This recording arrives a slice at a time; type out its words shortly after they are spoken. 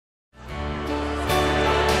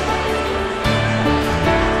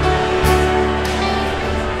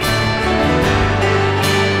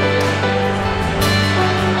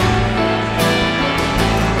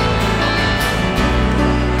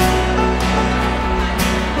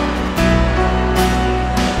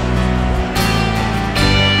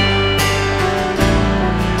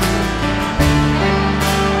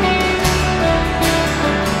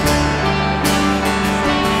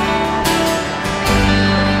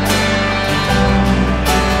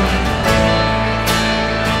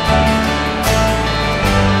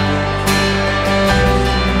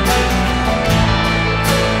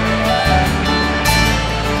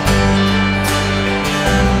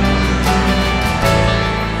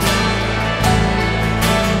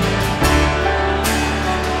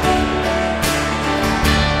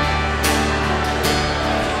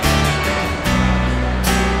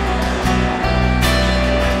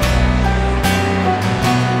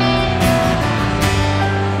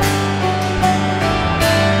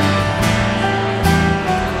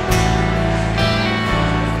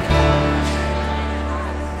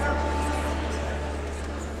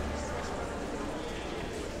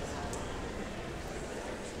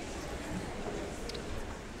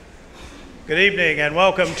Good evening and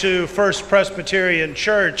welcome to First Presbyterian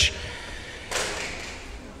Church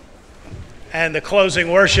and the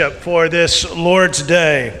closing worship for this Lord's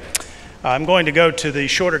Day. I'm going to go to the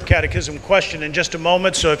shorter catechism question in just a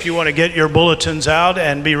moment, so if you want to get your bulletins out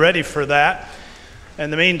and be ready for that. In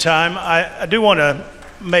the meantime, I do want to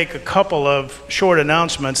make a couple of short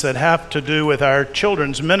announcements that have to do with our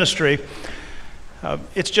children's ministry.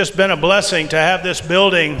 It's just been a blessing to have this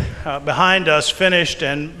building behind us finished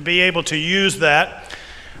and be able to use that.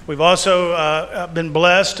 We've also been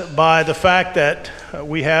blessed by the fact that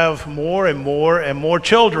we have more and more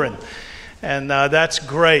children, and that's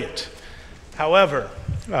great. However,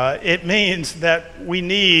 it means that we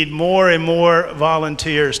need more and more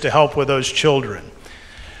volunteers to help with those children.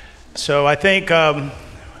 So I think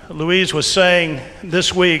Louise was saying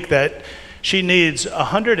this week that she needs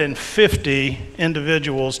 150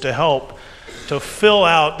 individuals to help to fill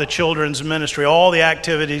out the children's ministry, all the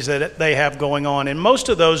activities that they have going on. And most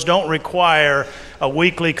of those don't require a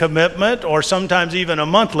weekly commitment or sometimes even a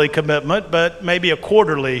monthly commitment, but maybe a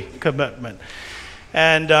quarterly commitment.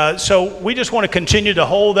 And so we just want to continue to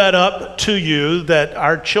hold that up to you, that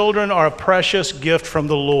our children are a precious gift from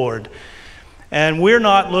the Lord. And we're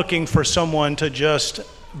not looking for someone to just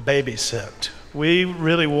babysit. We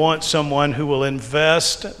really want someone who will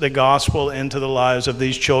invest the gospel into the lives of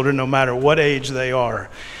these children, no matter what age they are.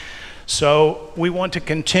 So we want to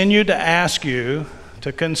continue to ask you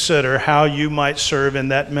to consider how you might serve in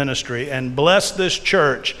that ministry and bless this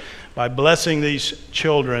church by blessing these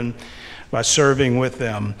children by serving with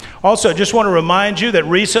them. Also, just want to remind you that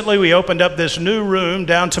recently we opened up this new room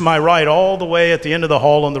down to my right, all the way at the end of the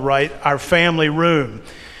hall on the right, our family room.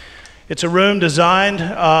 It's a room designed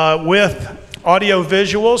with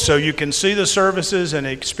audio-visual, so you can see the services and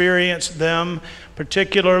experience them,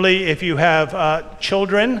 particularly if you have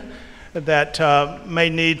children that may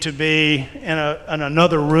need to be in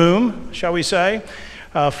another room, shall we say,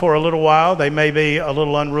 for a little while. They may be a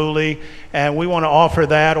little unruly, and we want to offer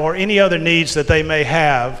that or any other needs that they may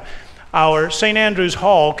have. Our St. Andrew's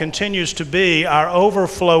Hall continues to be our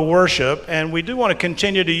overflow worship, and we do want to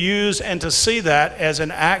continue to use and to see that as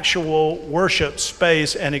an actual worship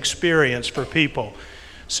space and experience for people.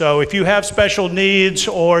 So if you have special needs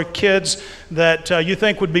or kids that you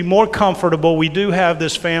think would be more comfortable, we do have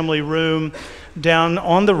this family room down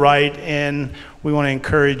on the right, and we want to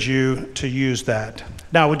encourage you to use that.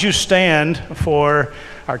 Now, would you stand for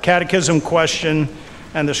our catechism question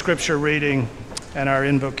and the scripture reading and our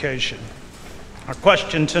invocation? Our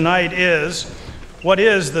question tonight is, what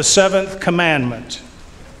is the seventh commandment?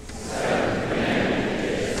 The seventh commandment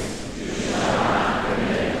is, you shall not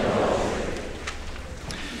commit adultery.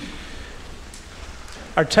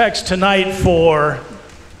 Our text tonight for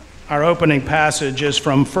our opening passage is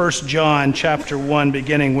from 1 John chapter 1,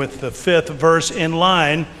 beginning with the 5th verse, in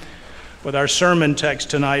line with our sermon text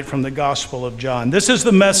tonight from the Gospel of John. This is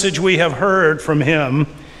the message we have heard from him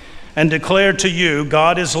and declare to you,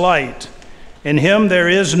 God is light. In him there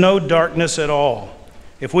is no darkness at all.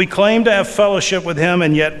 If we claim to have fellowship with him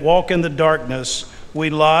and yet walk in the darkness, we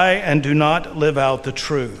lie and do not live out the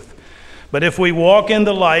truth. But if we walk in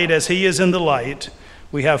the light as he is in the light,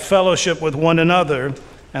 we have fellowship with one another,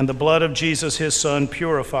 and the blood of Jesus, his Son,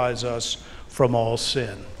 purifies us from all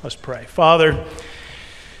sin. Let's pray. Father,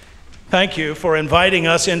 thank you for inviting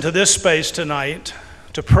us into this space tonight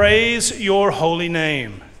to praise your holy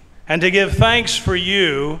name, and to give thanks for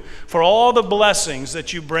you for all the blessings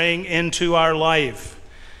that you bring into our life,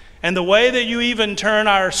 and the way that you even turn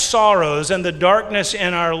our sorrows and the darkness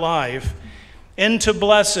in our life into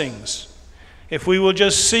blessings. If we will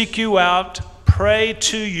just seek you out, pray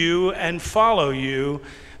to you, and follow you,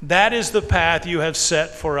 that is the path you have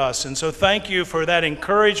set for us. And so thank you for that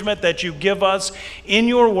encouragement that you give us in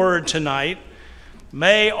your word tonight.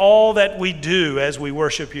 May all that we do as we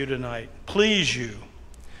worship you tonight please you.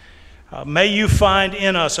 May you find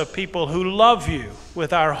in us a people who love you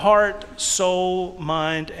with our heart, soul,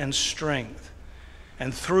 mind, and strength.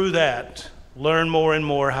 And through that, learn more and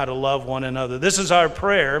more how to love one another. This is our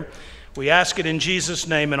prayer. We ask it in Jesus'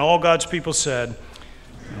 name, and all God's people said,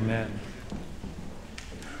 Amen.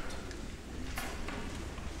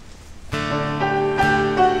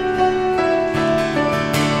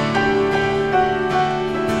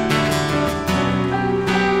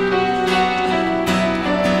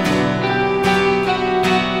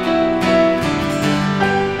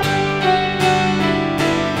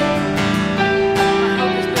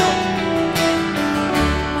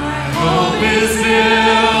 Is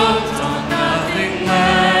built on nothing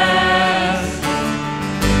less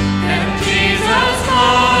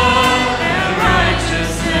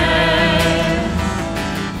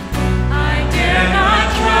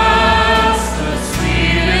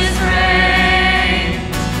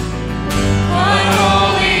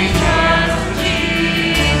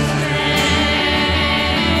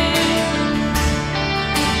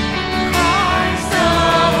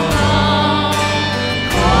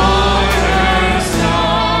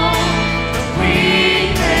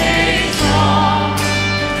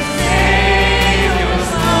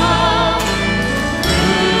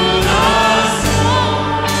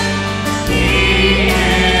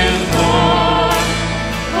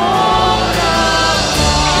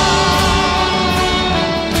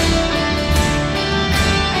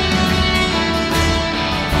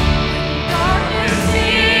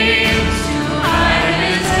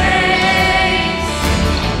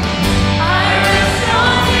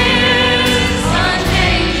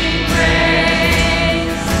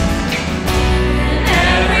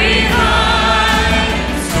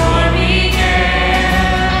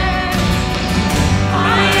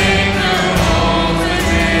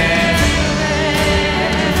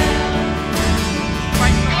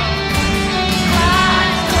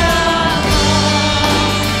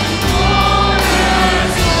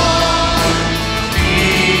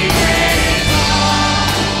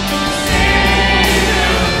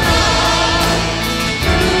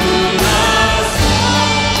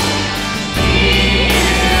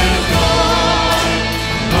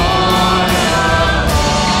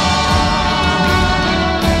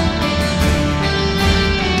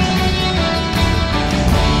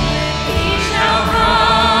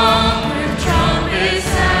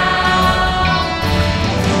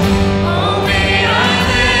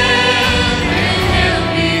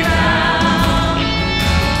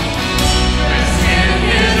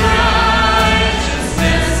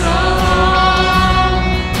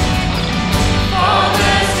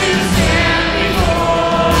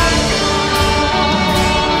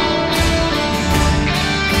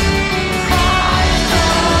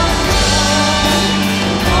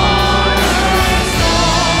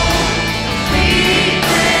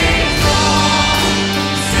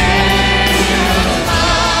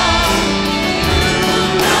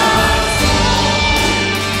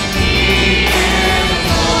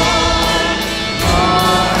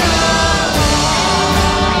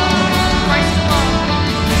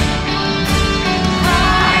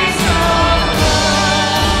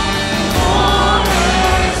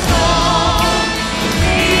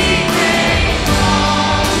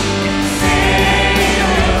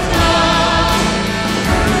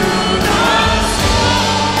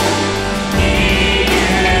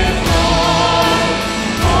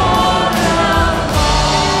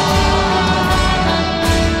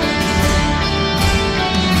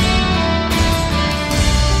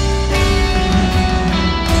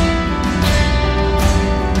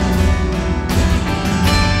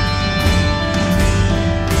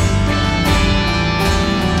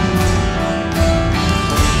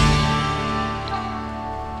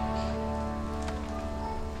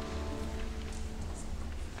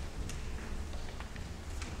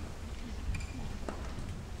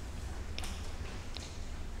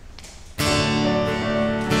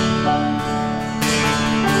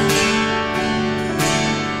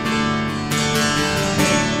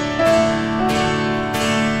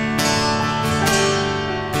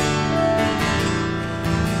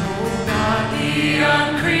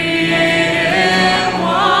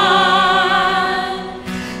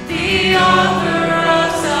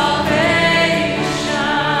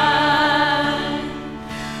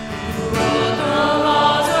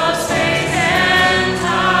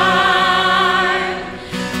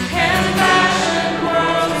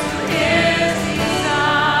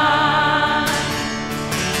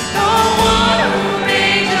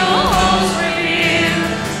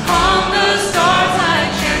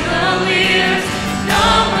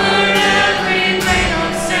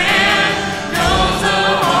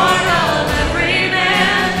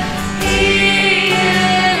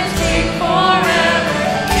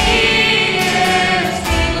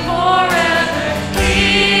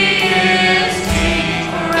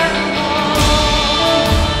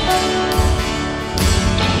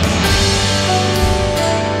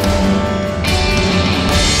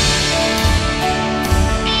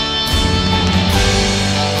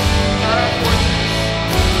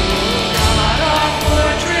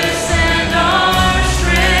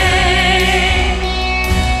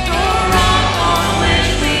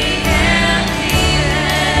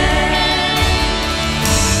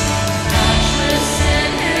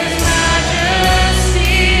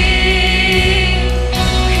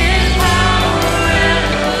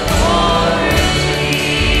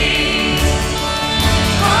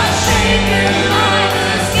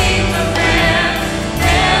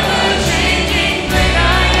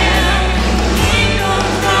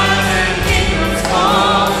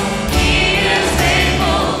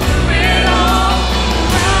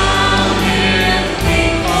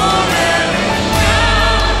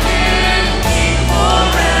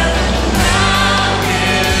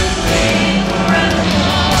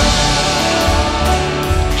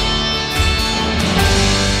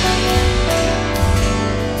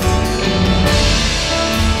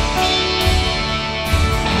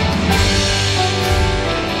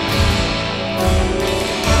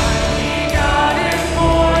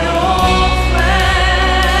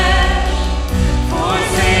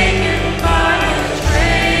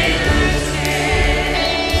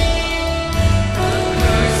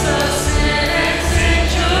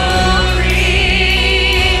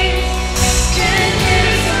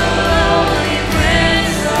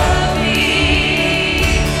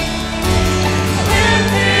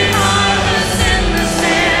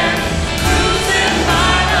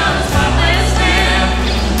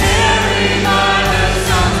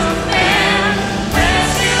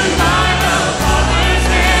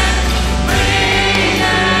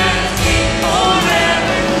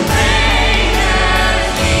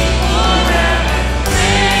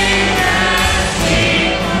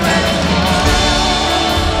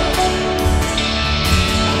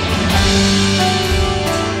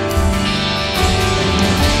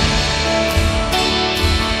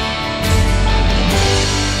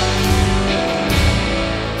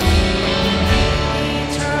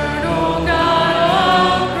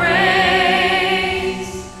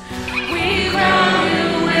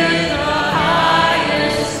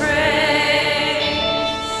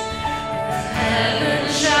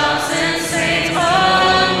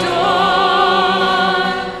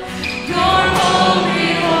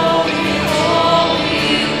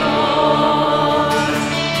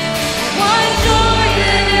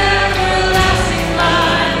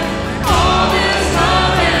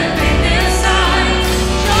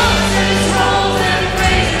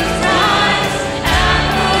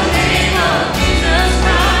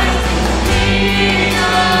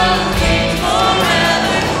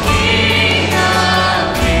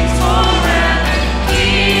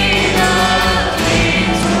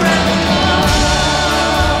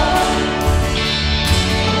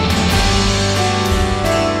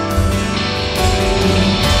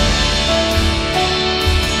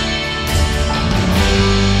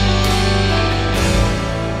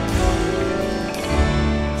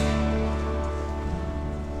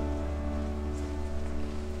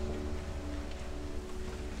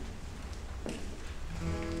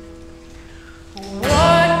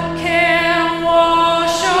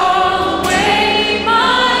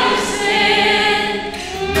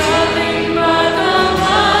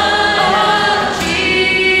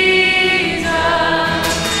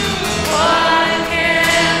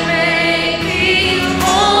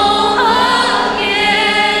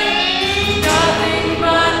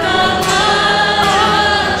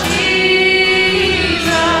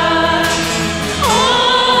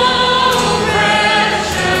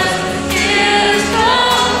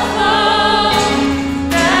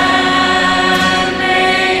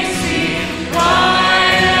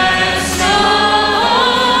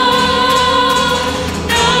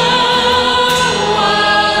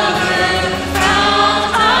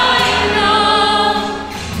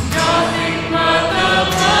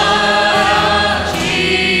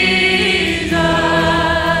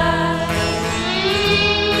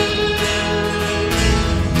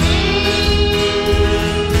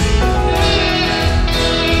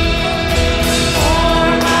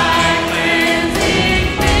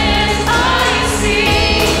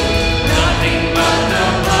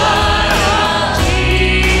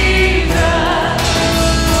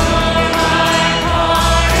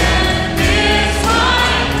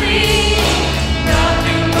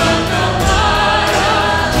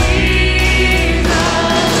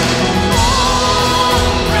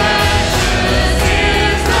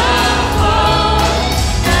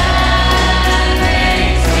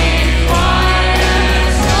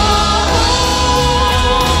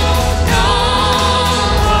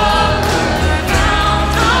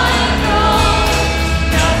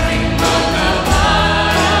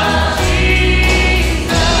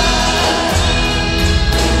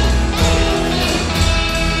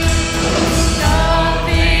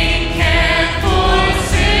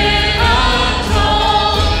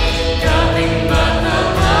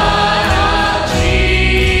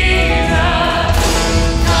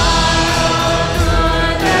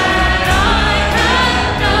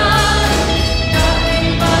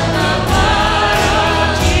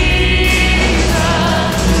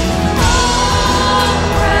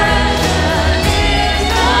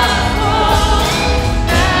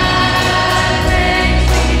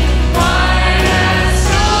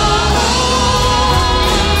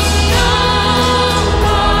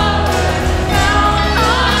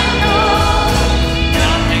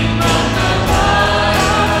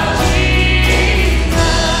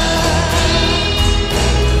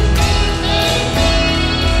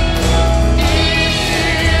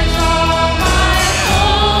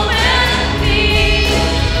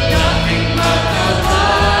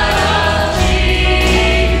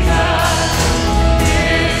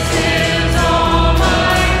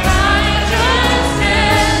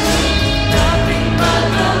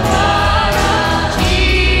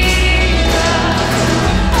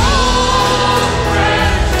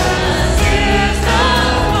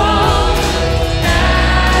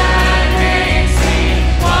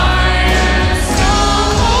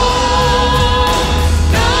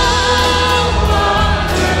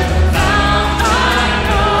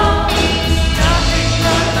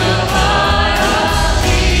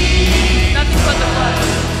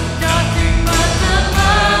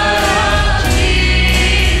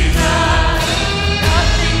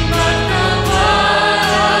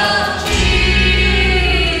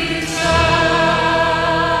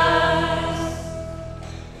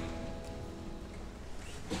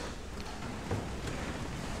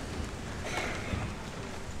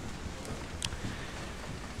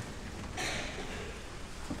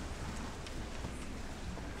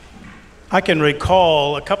I can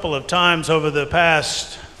recall a couple of times over the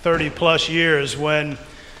past 30 plus years when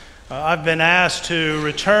I've been asked to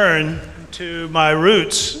return to my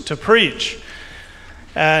roots to preach.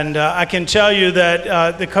 And I can tell you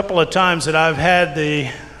that the couple of times that I've had the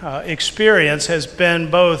experience has been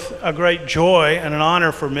both a great joy and an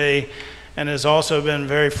honor for me, and has also been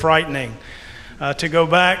very frightening. To go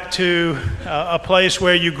back to a place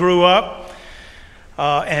where you grew up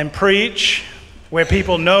and preach, where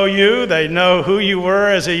people know you, they know who you were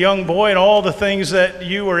as a young boy and all the things that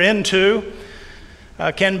you were into,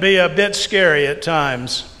 can be a bit scary at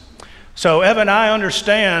times. So Evan, I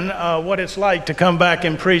understand what it's like to come back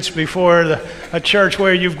and preach before a church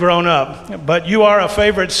where you've grown up. But you are a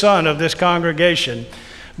favorite son of this congregation,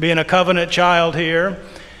 being a covenant child here,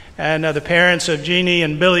 and the parents of Jeannie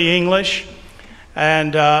and Billy English,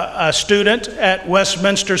 and a student at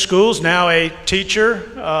Westminster Schools, now a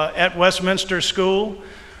teacher at Westminster School,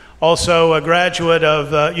 also a graduate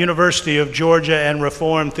of the University of Georgia and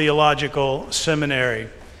Reformed Theological Seminary.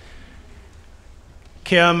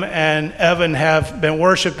 Kim and Evan have been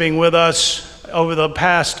worshiping with us over the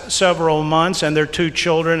past several months, and their two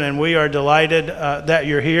children, and we are delighted that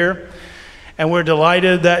you're here. And we're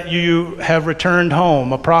delighted that you have returned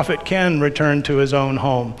home. A prophet can return to his own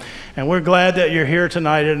home. And we're glad that you're here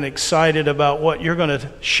tonight and excited about what you're going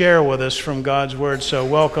to share with us from God's Word. So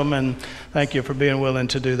welcome, and thank you for being willing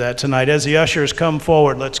to do that tonight. As the ushers come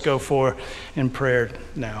forward, let's go for in prayer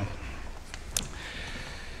now.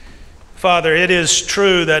 Father, it is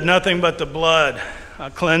true that nothing but the blood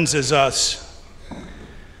cleanses us,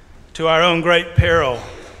 to our own great peril.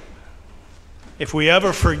 If we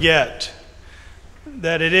ever forget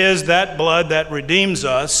that it is that blood that redeems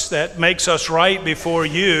us, that makes us right before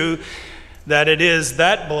you, that it is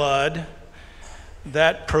that blood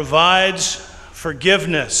that provides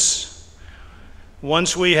forgiveness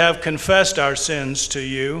once we have confessed our sins to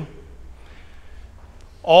you.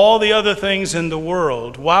 All the other things in the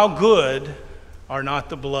world, while good, are not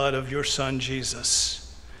the blood of your Son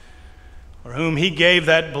Jesus, for whom he gave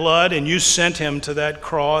that blood, and you sent him to that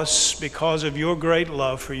cross because of your great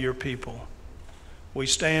love for your people. We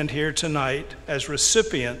stand here tonight as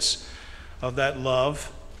recipients of that love,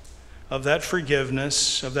 of that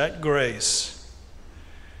forgiveness, of that grace.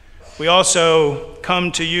 We also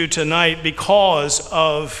come to you tonight because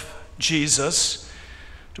of Jesus,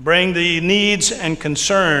 to bring the needs and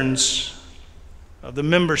concerns of the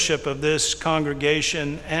membership of this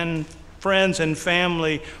congregation and friends and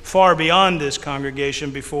family far beyond this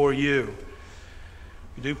congregation before you.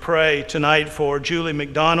 We do pray tonight for Julie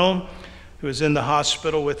McDonald, who is in the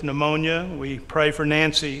hospital with pneumonia. We pray for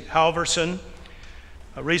Nancy Halverson,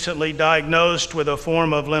 recently diagnosed with a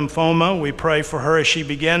form of lymphoma. We pray for her as she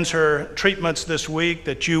begins her treatments this week,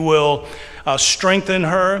 that you will strengthen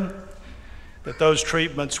her, that those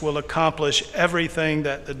treatments will accomplish everything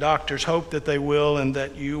that the doctors hope that they will, and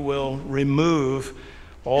that you will remove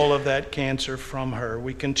all of that cancer from her.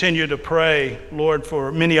 We continue to pray, Lord,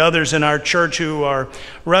 for many others in our church who are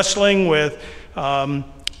wrestling with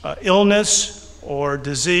illness or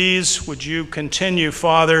disease. Would you continue,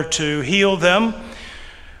 Father, to heal them?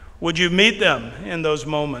 Would you meet them in those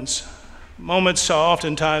moments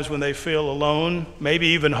oftentimes when they feel alone, maybe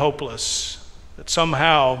even hopeless, that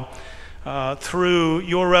somehow through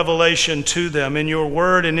your revelation to them in your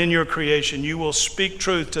word and in your creation, you will speak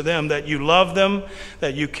truth to them, that you love them,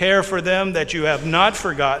 that you care for them, that you have not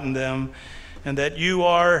forgotten them, and that you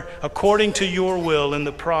are, according to your will, in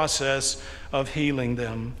the process of healing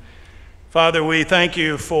them. Father, we thank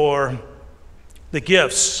you for the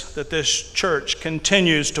gifts that this church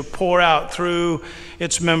continues to pour out through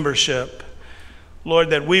its membership. Lord,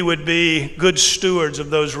 that we would be good stewards of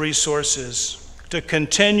those resources to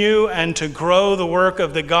continue and to grow the work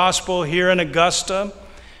of the gospel here in Augusta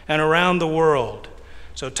and around the world.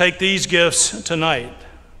 So take these gifts tonight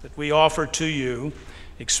that we offer to you,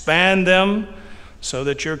 expand them so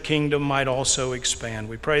that your kingdom might also expand.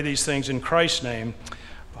 We pray these things in Christ's name.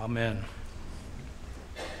 Amen.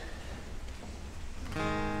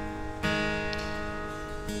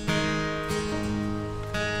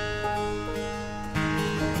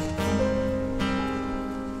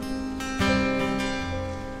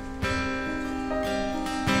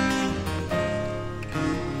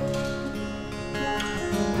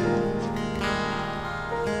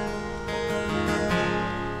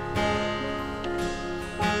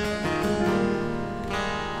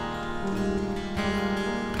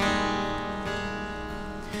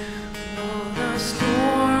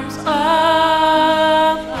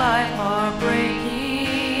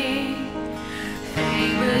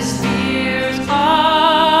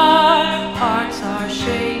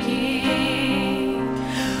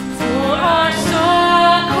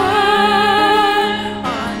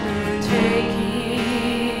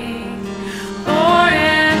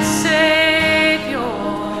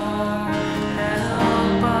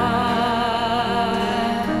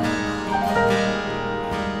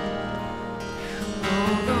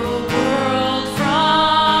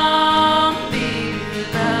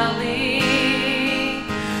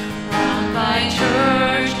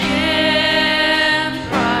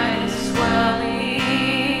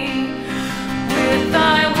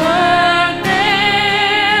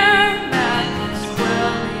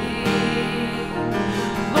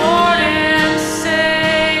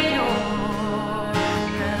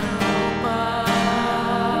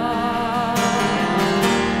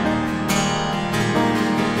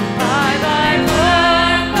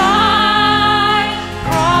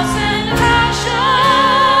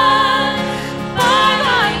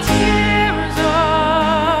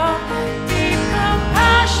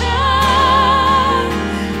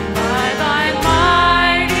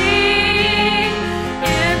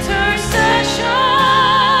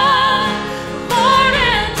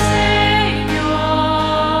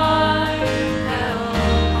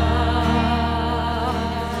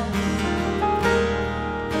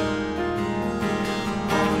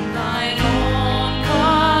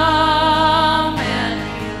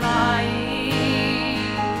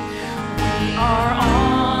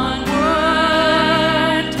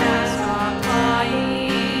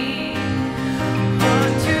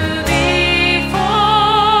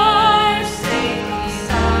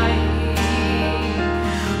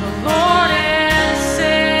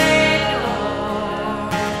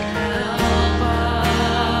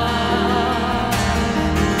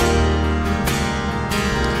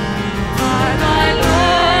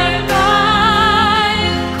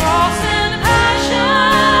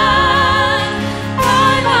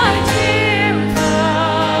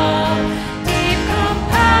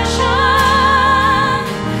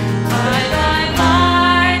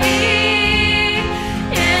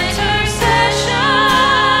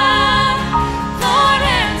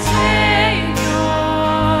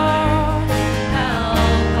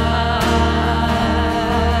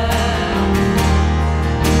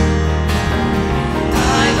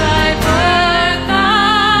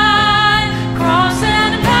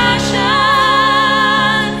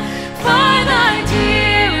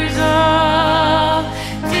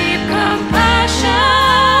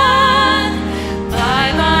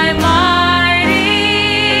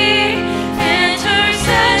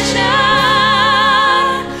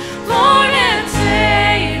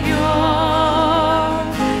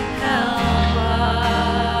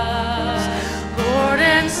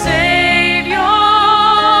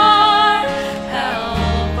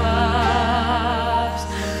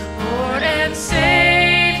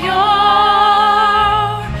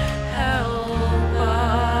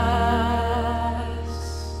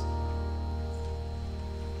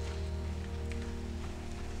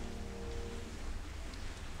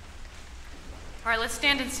 right, let's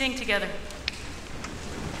stand and sing together.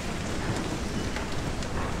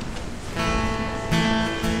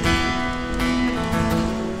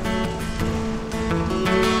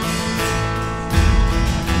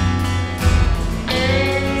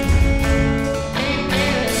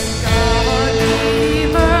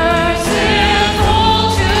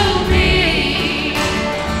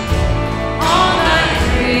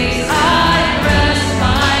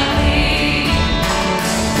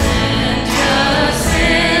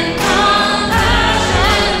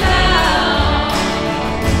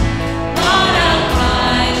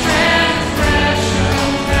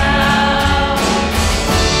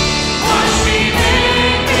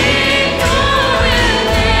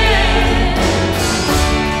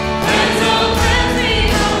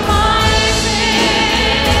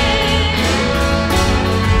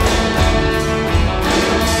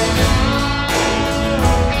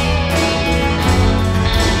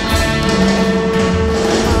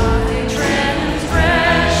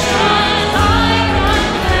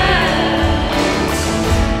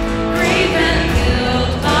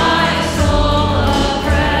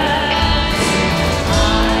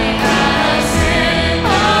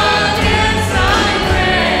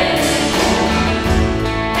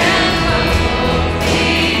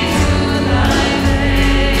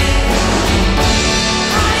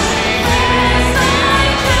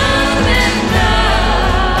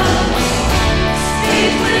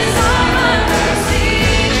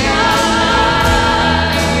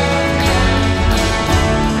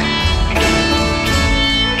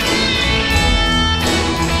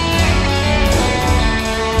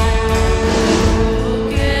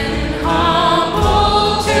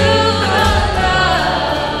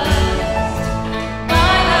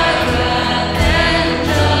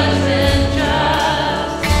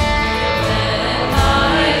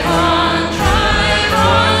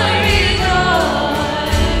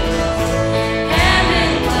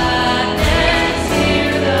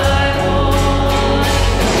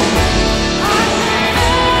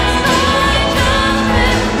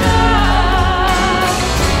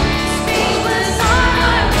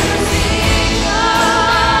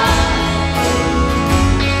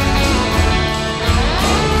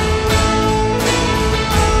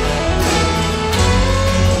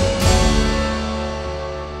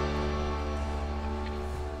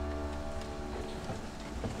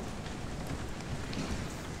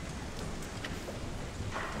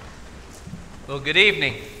 Well, good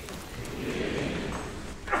evening.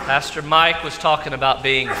 Pastor Mike was talking about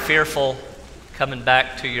being fearful, coming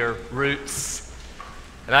back to your roots.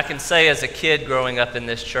 And I can say as a kid growing up in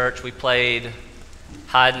this church, we played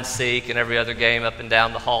hide and seek and every other game up and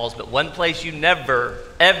down the halls. But one place you never,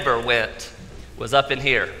 ever went was up in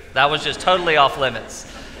here. That was just totally off limits.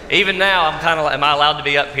 Even now, I'm kind of, am I allowed to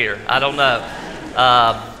be up here? I don't know.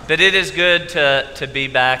 But it is good to be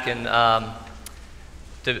back and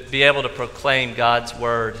to be able to proclaim God's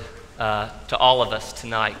word to all of us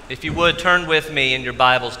tonight. If you would, turn with me in your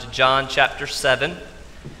Bibles to John chapter 7.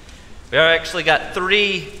 We actually got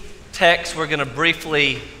 3 texts we're going to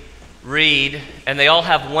briefly read, and they all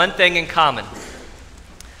have one thing in common.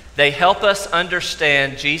 They help us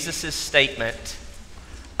understand Jesus' statement,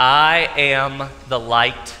 I am the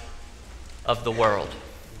light of the world.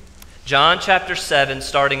 John chapter 7,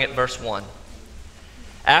 starting at verse 1.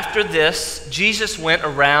 After this, Jesus went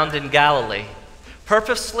around in Galilee,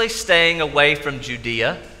 purposely staying away from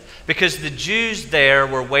Judea, because the Jews there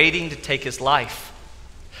were waiting to take his life.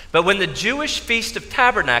 But when the Jewish Feast of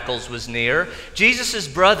Tabernacles was near, Jesus'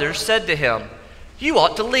 brothers said to him, You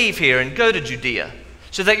ought to leave here and go to Judea,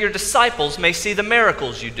 so that your disciples may see the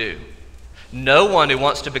miracles you do. No one who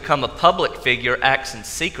wants to become a public figure acts in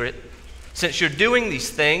secret. Since you're doing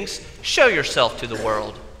these things, show yourself to the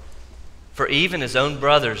world. For even his own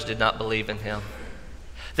brothers did not believe in him.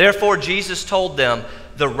 Therefore Jesus told them,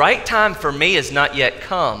 The right time for me is not yet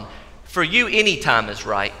come. For you any time is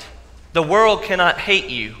right. The world cannot hate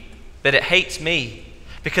you, but it hates me,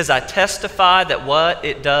 because I testify that what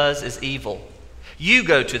it does is evil. You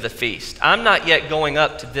go to the feast. I'm not yet going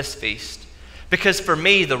up to this feast, because for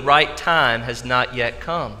me the right time has not yet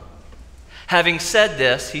come. Having said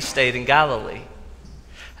this, he stayed in Galilee.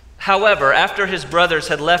 However, after his brothers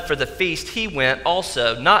had left for the feast, he went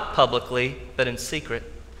also, not publicly, but in secret.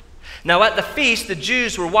 Now at the feast, the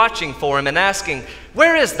Jews were watching for him and asking,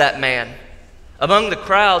 Where is that man? Among the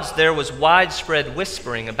crowds there was widespread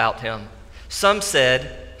whispering about him. Some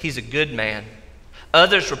said, He's a good man.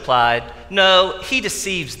 Others replied, No, he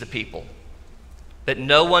deceives the people. But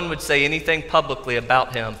no one would say anything publicly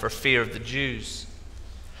about him for fear of the Jews.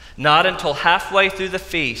 Not until halfway through the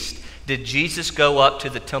feast did Jesus go up to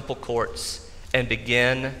the temple courts, and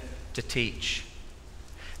began to teach.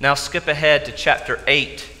 Now skip ahead to chapter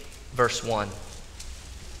 8, verse 1.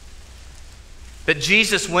 But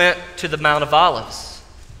Jesus went to the Mount of Olives.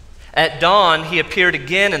 At dawn, he appeared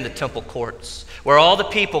again in the temple courts, where all the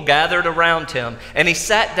people gathered around him, and he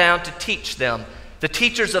sat down to teach them. The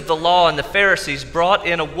teachers of the law and the Pharisees brought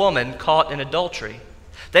in a woman caught in adultery.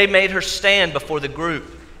 They made her stand before the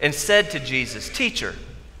group and said to Jesus, "Teacher,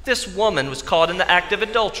 this woman was caught in the act of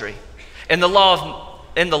adultery. In the law,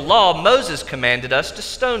 Moses commanded us to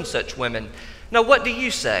stone such women. Now what do you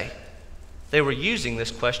say?" They were using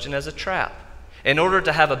this question as a trap, in order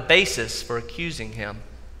to have a basis for accusing him.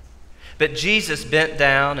 But Jesus bent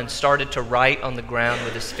down and started to write on the ground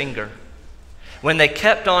with his finger. When they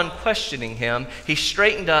kept on questioning him, he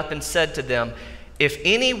straightened up and said to them, "If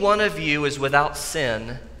any one of you is without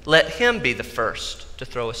sin, let him be the first to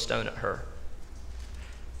throw a stone at her."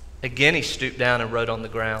 Again he stooped down and wrote on the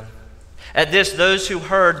ground. At this, those who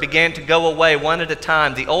heard began to go away one at a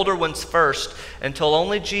time, the older ones first, until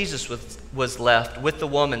only Jesus was left, with the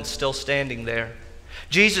woman still standing there.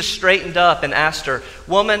 Jesus straightened up and asked her,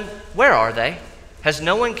 "Woman, where are they? Has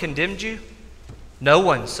no one condemned you?" "No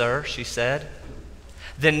one, sir," she said.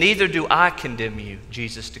 "Then neither do I condemn you,"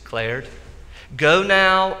 Jesus declared. "Go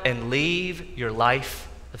now and leave your life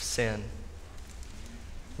of sin."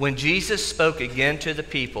 When Jesus spoke again to the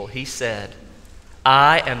people, he said,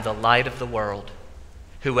 "I am the light of the world.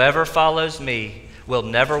 Whoever follows me will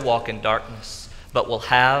never walk in darkness, but will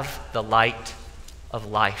have the light of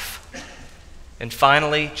life." And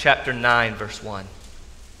finally, chapter 9, verse 1.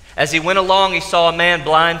 As he went along, he saw a man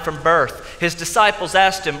blind from birth. His disciples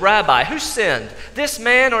asked him, "Rabbi, who sinned, this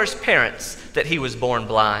man or his parents, that he was born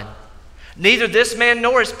blind?" "Neither this man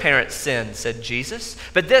nor his parents sinned," said Jesus,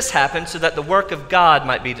 "but this happened so that the work of God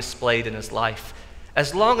might be displayed in his life.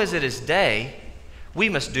 As long as it is day, we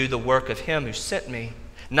must do the work of him who sent me.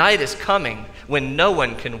 Night is coming when no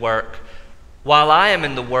one can work. While I am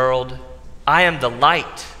in the world, I am the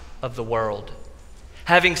light of the world."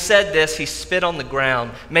 Having said this, he spit on the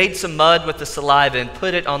ground, made some mud with the saliva, and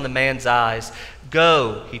put it on the man's eyes.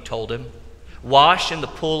 "Go," he told him, "wash in the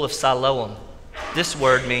pool of Siloam." This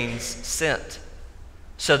word means sent.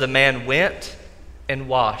 So the man went and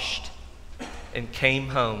washed and came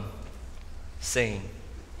home seeing.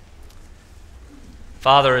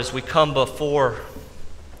 Father, as we come before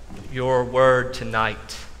your word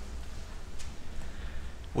tonight,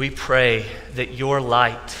 we pray that your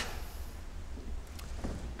light,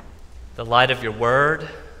 the light of your word,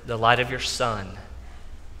 the light of your Son,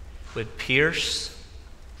 would pierce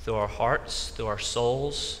through our hearts, through our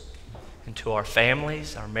souls, into our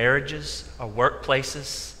families, our marriages, our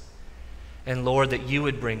workplaces. And Lord, that you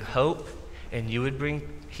would bring hope, and you would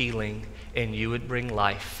bring healing, and you would bring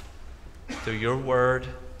life through your word,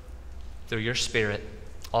 through your Spirit,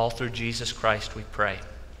 all through Jesus Christ we pray.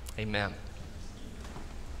 Amen.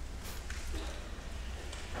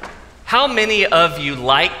 How many of you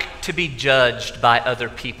like to be judged by other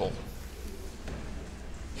people?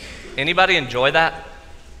 Anybody enjoy that?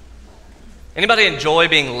 Anybody enjoy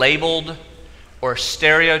being labeled or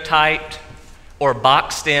stereotyped or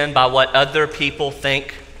boxed in by what other people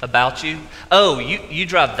think about you? Oh, you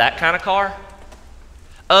drive that kind of car?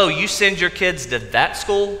 Oh, you send your kids to that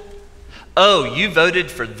school? Oh, you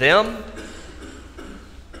voted for them?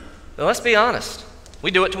 Well, let's be honest.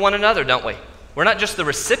 We do it to one another, don't we? We're not just the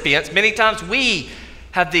recipients. Many times we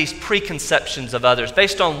have these preconceptions of others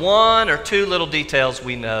based on one or two little details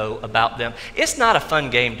we know about them. It's not a fun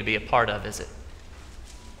game to be a part of, is it?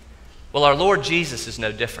 Well, our Lord Jesus is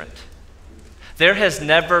no different. There has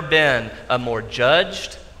never been a more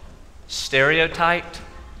judged, stereotyped,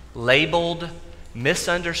 labeled,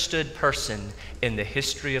 misunderstood person in the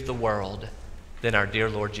history of the world than our dear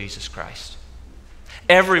Lord Jesus Christ.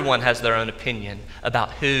 Everyone has their own opinion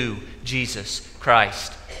about who Jesus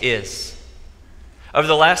Christ is. Over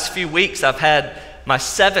the last few weeks, I've had my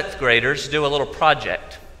 7th graders do a little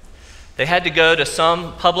project. They had to go to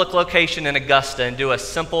some public location in Augusta and do a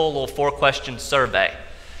simple little 4-question survey.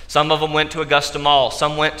 Some of them went to Augusta Mall.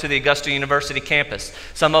 Some went to the Augusta University campus.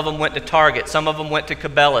 Some of them went to Target. Some of them went to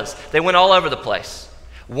Cabela's. They went all over the place.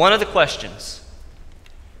 One of the questions,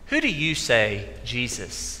 who do you say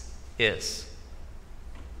Jesus is?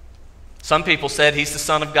 Some people said he's the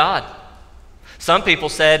Son of God. Some people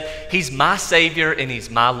said he's my Savior and he's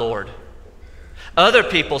my Lord. Other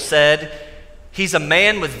people said he's a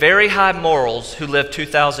man with very high morals who lived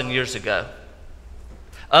 2,000 years ago.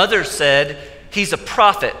 Others said he's a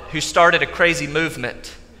prophet who started a crazy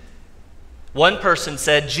movement. One person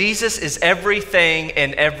said Jesus is everything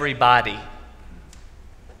and everybody.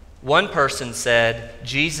 One person said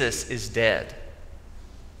Jesus is dead.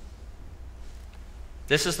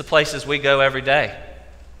 This is the places we go every day.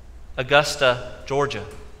 Augusta, Georgia.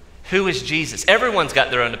 Who is Jesus? Everyone's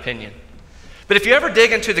got their own opinion. But if you ever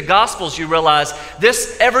dig into the Gospels, you realize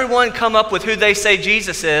this everyone come up with who they say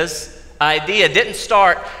Jesus is idea didn't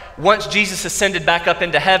start once Jesus ascended back up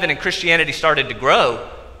into heaven and Christianity started to grow.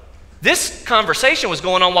 This conversation was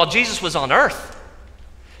going on while Jesus was on earth.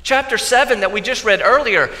 Chapter 7 that we just read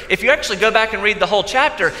earlier, if you actually go back and read the whole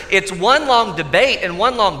chapter, it's one long debate and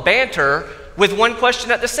one long banter with one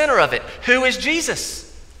question at the center of it. Who is Jesus?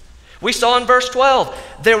 We saw in verse 12,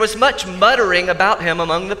 there was much muttering about him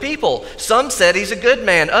among the people. Some said he's a good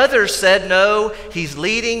man. Others said, no, he's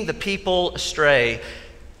leading the people astray.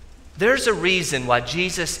 There's a reason why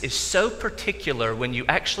Jesus is so particular when you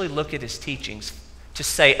actually look at his teachings to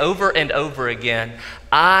say over and over again,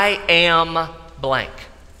 I am blank.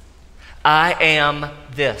 I am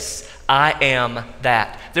this. I am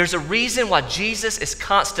that. There's a reason why Jesus is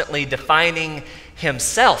constantly defining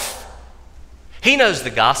himself. He knows the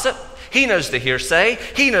gossip. He knows the hearsay.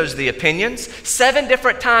 He knows the opinions. 7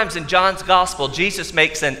 different times in John's gospel, Jesus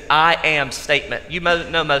makes an I am statement. You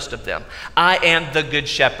know most of them. I am the good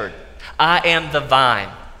shepherd. I am the vine.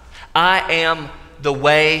 I am the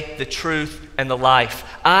way, the truth, and the life.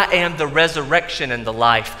 I am the resurrection and the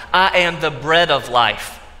life. I am the bread of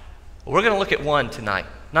life. We're going to look at one tonight.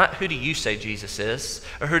 Not who do you say Jesus is,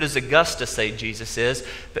 or who does Augusta say Jesus is,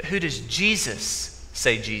 but who does Jesus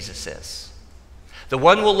say Jesus is? The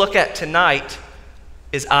one we'll look at tonight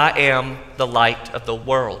is I am the light of the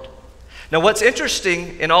world. Now what's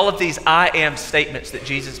interesting in all of these I am statements that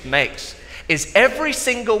Jesus makes is every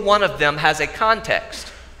single one of them has a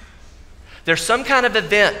context. There's some kind of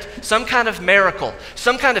event, some kind of miracle,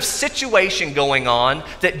 some kind of situation going on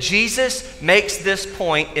that Jesus makes this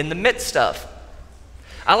point in the midst of.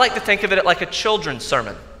 I like to think of it like a children's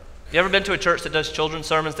sermon. You ever been to a church that does children's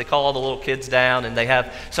sermons? They call all the little kids down and they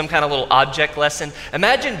have some kind of little object lesson.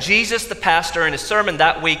 Imagine Jesus, the pastor, and his sermon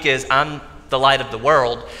that week is, I'm the light of the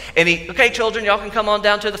world. And okay, children, y'all can come on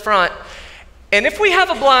down to the front. And if we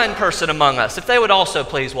have a blind person among us, if they would also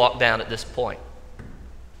please walk down at this point.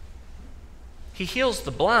 He heals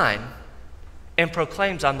the blind and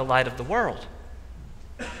proclaims, I'm the light of the world.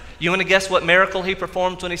 You want to guess what miracle he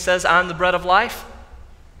performs when he says, I'm the bread of life?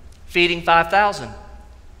 Feeding 5,000.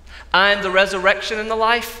 I am the resurrection and the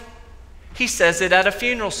life. He says it at a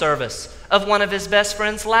funeral service of one of his best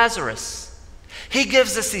friends, Lazarus. He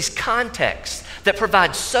gives us these contexts that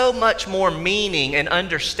provide so much more meaning and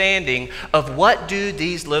understanding of what do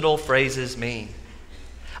these little phrases mean.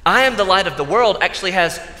 I am the light of the world actually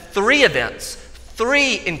has 3 events,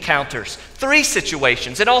 3 encounters, 3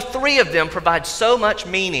 situations, and all 3 of them provide so much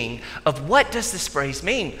meaning of what does this phrase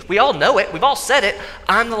mean. We all know it. We've all said it.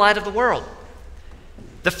 I'm the light of the world.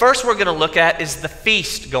 The first we're going to look at is the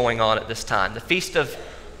feast going on at this time, the Feast of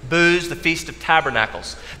Booths, the Feast of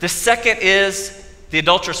Tabernacles. The second is the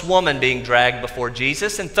adulterous woman being dragged before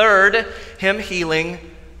Jesus. And third, him healing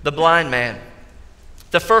the blind man.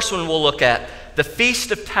 The first one we'll look at, the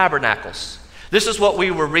Feast of Tabernacles. This is what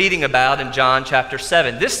we were reading about in John chapter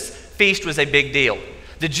 7. This feast was a big deal.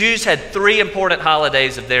 The Jews had 3 important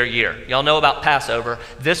holidays of their year. Y'all know about Passover.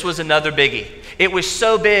 This was another biggie. It was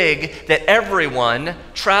so big that everyone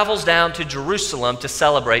travels down to Jerusalem to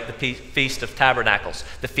celebrate the Feast of Tabernacles,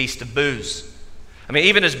 the Feast of Booths. I mean,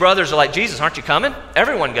 even his brothers are like, Jesus, aren't you coming?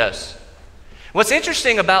 Everyone goes. What's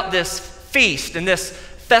interesting about this feast and this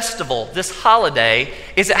festival, this holiday,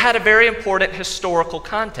 is it had a very important historical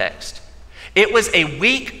context. It was a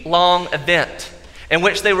week-long event in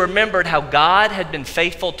which they remembered how God had been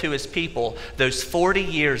faithful to his people those 40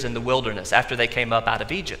 years in the wilderness after they came up out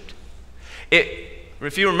of Egypt.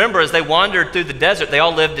 If you remember, as they wandered through the desert, they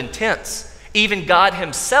all lived in tents. Even God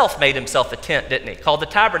himself made himself a tent, didn't he? Called the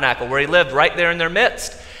tabernacle, where he lived right there in their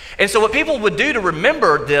midst. And so what people would do to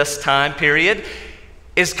remember this time period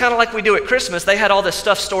is kind of like we do at Christmas. They had all this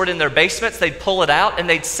stuff stored in their basements. They'd pull it out and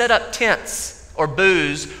they'd set up tents or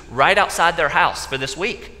booths right outside their house for this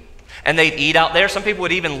week. And they'd eat out there. Some people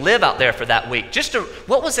would even live out there for that week.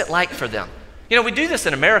 What was it like for them? You know, we do this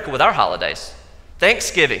in America with our holidays.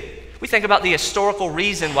 Thanksgiving. We think about the historical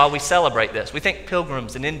reason why we celebrate this. We think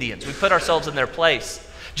Pilgrims and Indians. We put ourselves in their place.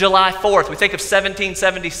 July 4th, we think of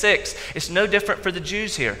 1776. It's no different for the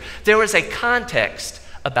Jews here. There was a context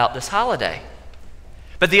about this holiday.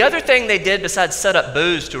 But the other thing they did besides set up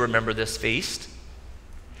booths to remember this feast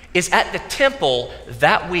is at the temple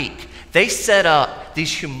that week, they set up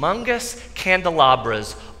these humongous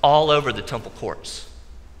candelabras all over the temple courts.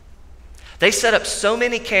 They set up so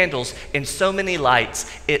many candles and so many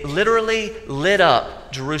lights, it literally lit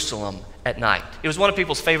up Jerusalem at night. It was one of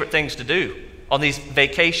people's favorite things to do on these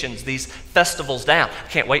vacations, these festivals down. I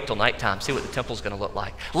can't wait till nighttime, see what the temple's going to look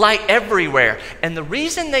like. Light everywhere. And the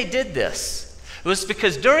reason they did this was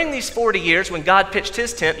because during these 40 years when God pitched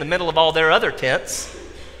his tent in the middle of all their other tents,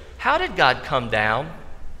 how did God come down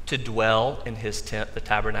to dwell in his tent, the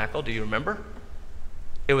tabernacle? Do you remember?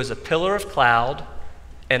 It was a pillar of cloud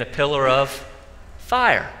and a pillar of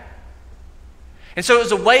fire. And so it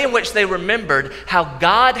was a way in which they remembered how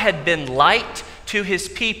God had been light to his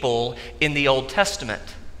people in the Old Testament.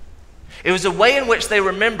 It was a way in which they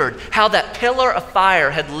remembered how that pillar of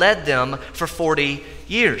fire had led them for 40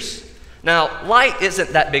 years. Now, light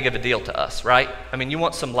isn't that big of a deal to us, right? I mean, you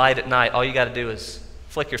want some light at night, all you got to do is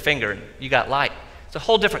flick your finger and you got light. It's a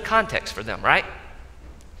whole different context for them, right?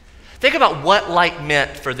 Think about what light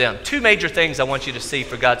meant for them. Two major things I want you to see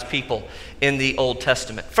for God's people in the Old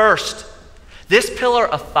Testament. First, this pillar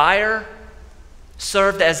of fire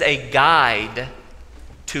served as a guide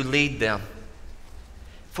to lead them.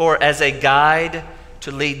 As a guide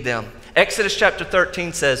to lead them. Exodus chapter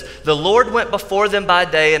 13 says, "The Lord went before them by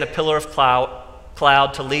day in a pillar of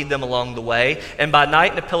cloud to lead them along the way, and by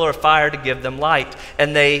night in a pillar of fire to give them light,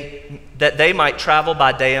 and that they might travel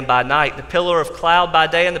by day and by night. The pillar of cloud by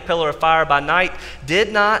day and the pillar of fire by night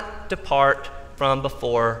did not depart from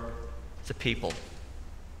before the people."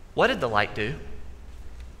 What did the light do?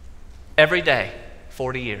 Every day,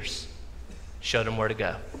 40 years, showed them where to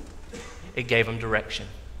go. It gave them direction.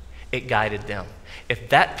 It guided them. If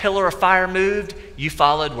that pillar of fire moved, you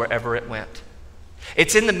followed wherever it went.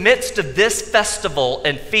 It's in the midst of this festival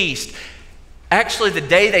and feast, actually the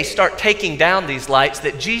day they start taking down these lights,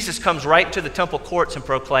 that Jesus comes right into the temple courts and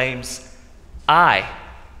proclaims, "I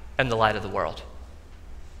am the light of the world.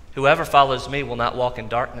 Whoever follows me will not walk in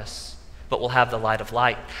darkness, but will have the light of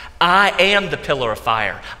light. I am the pillar of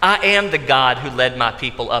fire. I am the God who led my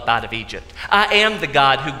people up out of Egypt. I am the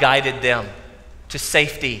God who guided them to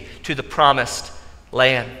safety, to the promised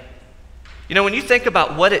land." You know, when you think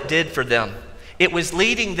about what it did for them, it was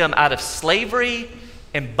leading them out of slavery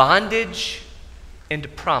and bondage into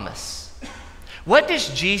promise. What does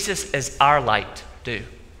Jesus as our light do?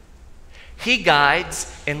 He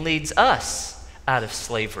guides and leads us out of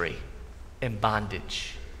slavery and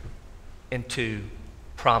bondage into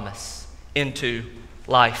promise, into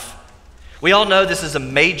life. We all know this is a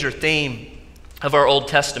major theme of our Old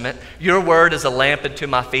Testament. Your word is a lamp unto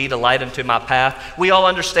my feet, a light unto my path. We all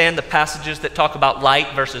understand the passages that talk about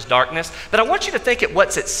light versus darkness, but I want you to think at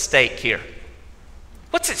what's at stake here.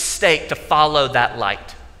 What's at stake to follow that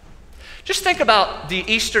light? Just think about the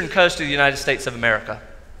eastern coast of the United States of America.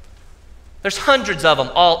 There's hundreds of them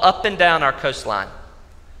all up and down our coastline.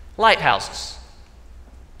 Lighthouses.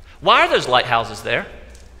 Why are those lighthouses there?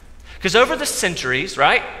 Because over the centuries,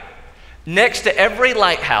 right? Next to every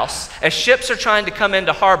lighthouse, as ships are trying to come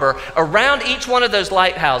into harbor, around each one of those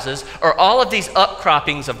lighthouses are all of these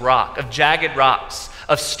upcroppings of rock, of jagged rocks,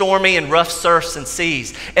 of stormy and rough surfs and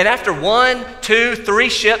seas. And after 1, 2, 3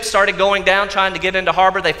 ships started going down trying to get into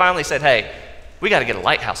harbor, they finally said, "Hey, we got to get a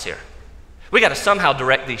lighthouse here. We got to somehow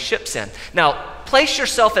direct these ships in." Now, place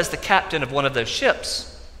yourself as the captain of one of those ships.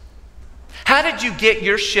 How did you get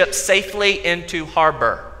your ship safely into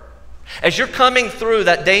harbor? As you're coming through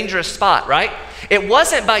that dangerous spot, right? It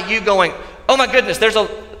wasn't by you going, "Oh my goodness, there's a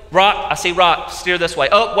rock. I see rock. Steer this way.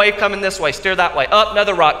 Oh, wave coming this way. Steer that way. Oh,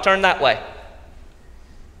 another rock. Turn that way."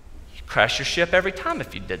 You crash your ship every time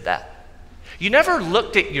if you did that. You never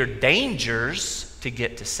looked at your dangers to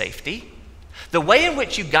get to safety. The way in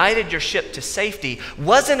which you guided your ship to safety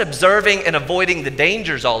wasn't observing and avoiding the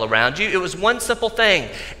dangers all around you. It was one simple thing.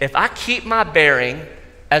 If I keep my bearing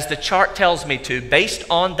as the chart tells me to, based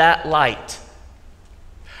on that light,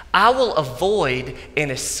 I will avoid and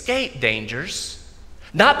escape dangers,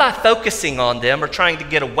 not by focusing on them or trying to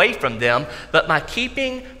get away from them, but by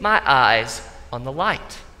keeping my eyes on the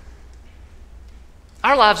light.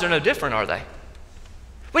 Our lives are no different, are they?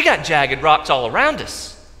 We got jagged rocks all around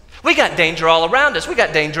us. We got danger all around us. We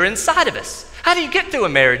got danger inside of us. How do you get through a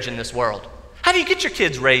marriage in this world? How do you get your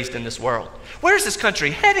kids raised in this world? Where's this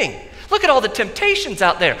country heading? Look at all the temptations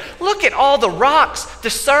out there. Look at all the rocks,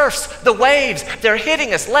 the surfs, the waves. They're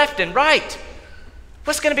hitting us left and right.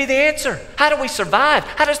 What's going to be the answer? How do we survive?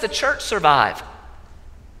 How does the church survive?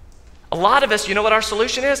 A lot of us, you know what our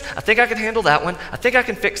solution is? I think I can handle that one. I think I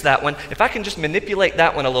can fix that one. If I can just manipulate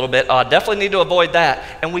that one a little bit, I definitely need to avoid that.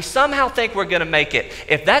 And we somehow think we're going to make it.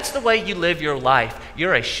 If that's the way you live your life,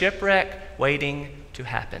 you're a shipwreck waiting to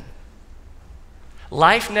happen.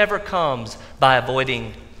 Life never comes by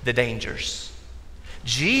avoiding the dangers.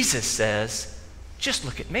 Jesus says, just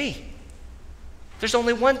look at me. There's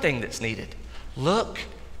only one thing that's needed. Look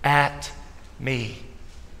at me.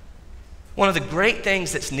 One of the great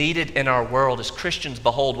things that's needed in our world as Christians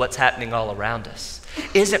behold what's happening all around us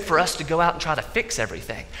isn't for us to go out and try to fix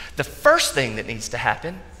everything. The first thing that needs to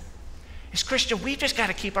happen is, Christian, we've just got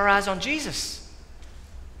to keep our eyes on Jesus.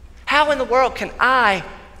 How in the world can I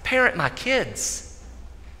parent my kids?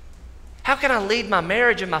 How can I lead my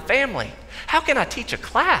marriage and my family? How can I teach a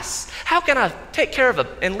class? How can I take care of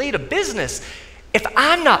and lead a business if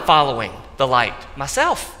I'm not following the light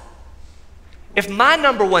myself? If my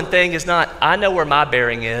number one thing is not, I know where my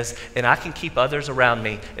bearing is, and I can keep others around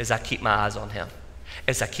me as I keep my eyes on him,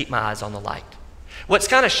 as I keep my eyes on the light. What's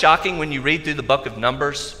kind of shocking when you read through the book of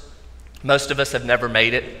Numbers, most of us have never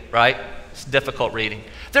made it, right? It's difficult reading.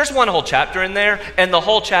 There's one whole chapter in there, and the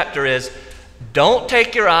whole chapter is, don't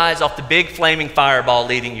take your eyes off the big flaming fireball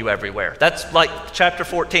leading you everywhere. That's like chapter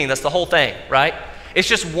 14, that's the whole thing, right? It's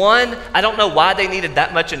just one. I don't know why they needed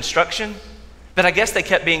that much instruction, but I guess they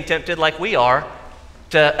kept being tempted like we are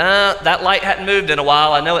to, that light hadn't moved in a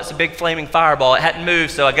while. I know it's a big flaming fireball. It hadn't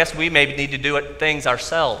moved, so I guess we maybe need to do things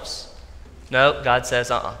ourselves. No, God says,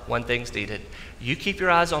 one thing's needed. You keep your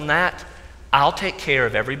eyes on that. I'll take care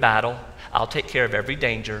of every battle. I'll take care of every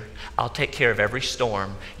danger. I'll take care of every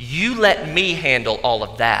storm. You let me handle all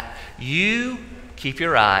of that. You keep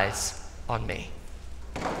your eyes on me.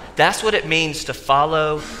 That's what it means to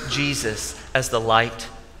follow Jesus as the light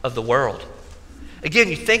of the world. Again,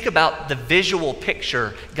 you think about the visual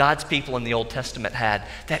picture God's people in the Old Testament had,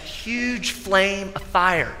 that huge flame of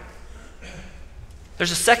fire.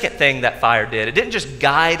 There's a second thing that fire did. It didn't just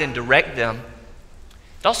guide and direct them,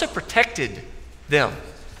 it also protected them.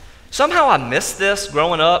 Somehow I missed this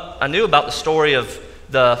growing up. I knew about the story of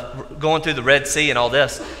going through the Red Sea and all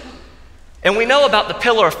this. And we know about the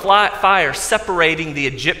pillar of fire separating the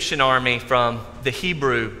Egyptian army from the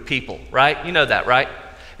Hebrew people, right? You know that, right?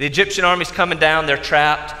 The Egyptian army's coming down, they're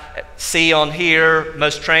trapped. Sea on here,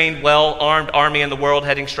 most trained, well-armed army in the world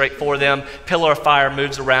heading straight for them. Pillar of fire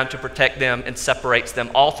moves around to protect them and separates them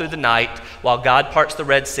all through the night while God parts the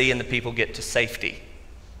Red Sea and the people get to safety.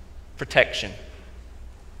 Protection.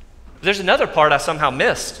 There's another part I somehow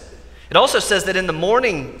missed. It also says that in the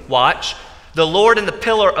morning watch, the Lord in the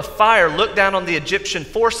pillar of fire looked down on the Egyptian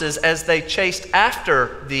forces as they chased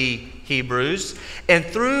after the Hebrews and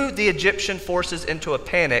threw the Egyptian forces into a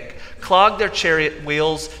panic, clogged their chariot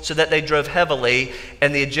wheels so that they drove heavily,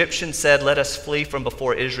 and the Egyptians said, "Let us flee from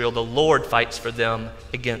before Israel. The Lord fights for them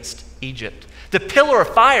against Egypt." The pillar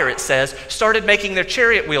of fire, it says, started making their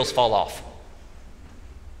chariot wheels fall off.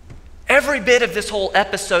 Every bit of this whole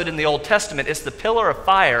episode in the Old Testament is the pillar of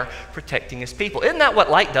fire protecting his people. Isn't that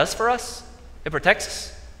what light does for us? It protects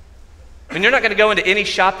us. I mean, you're not going to go into any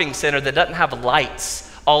shopping center that doesn't have lights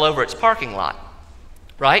all over its parking lot,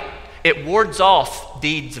 right? It wards off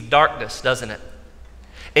deeds of darkness, doesn't it?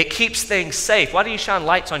 It keeps things safe. Why do you shine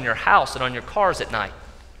lights on your house and on your cars at night,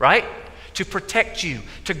 right? To protect you,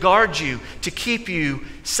 to guard you, to keep you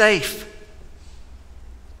safe.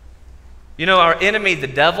 You know, our enemy, the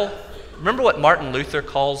devil, remember what Martin Luther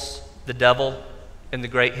calls the devil in the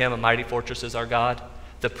great hymn, "A Mighty Fortress is Our God"?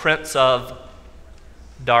 The prince of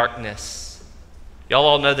darkness. Y'all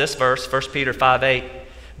all know this verse, 1 Peter 5:8.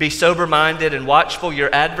 "Be sober-minded and watchful.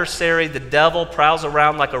 Your adversary, the devil, prowls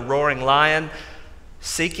around like a roaring lion,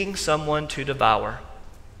 seeking someone to devour."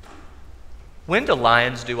 When do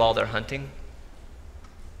lions do all their hunting?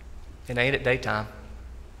 It ain't at daytime.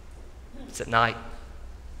 It's at night.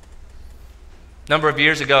 A number of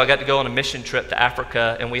years ago, I got to go on a mission trip to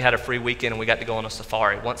Africa, and we had a free weekend, and we got to go on a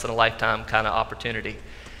safari, once-in-a-lifetime kind of opportunity.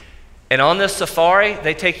 And on this safari,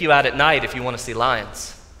 they take you out at night if you want to see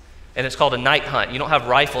lions. And it's called a night hunt. You don't have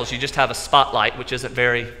rifles, you just have a spotlight, which isn't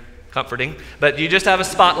very comforting, but you just have a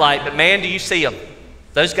spotlight, but man, do you see them.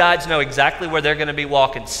 Those guides know exactly where they're going to be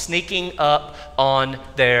walking, sneaking up on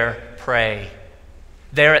their prey.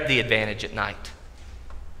 They're at the advantage at night.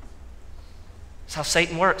 That's how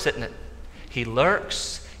Satan works, isn't it? He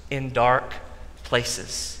lurks in dark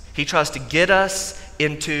places. He tries to get us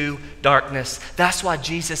into darkness. That's why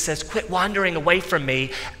Jesus says, quit wandering away from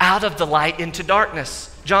me out of the light into darkness.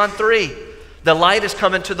 John 3, the light is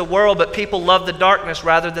come into the world, but people love the darkness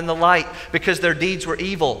rather than the light because their deeds were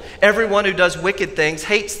evil. Everyone who does wicked things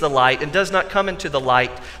hates the light and does not come into the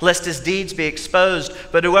light, lest his deeds be exposed.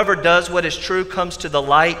 But whoever does what is true comes to the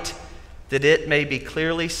light, that it may be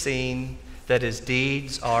clearly seen that his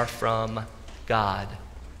deeds are from God.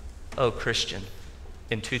 Oh, Christian,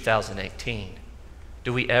 in 2018,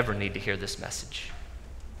 do we ever need to hear this message?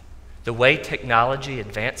 The way technology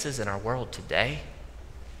advances in our world today,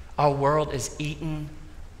 our world is eaten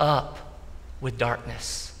up with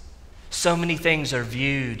darkness. So many things are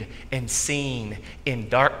viewed and seen in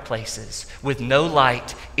dark places with no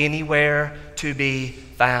light anywhere to be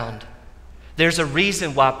found. There's a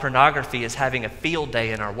reason why pornography is having a field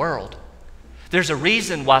day in our world. There's a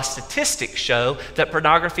reason why statistics show that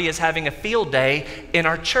pornography is having a field day in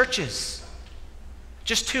our churches.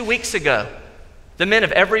 Just 2 weeks ago, the men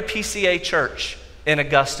of every PCA church in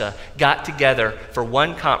Augusta got together for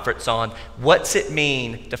one conference on what's it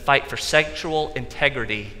mean to fight for sexual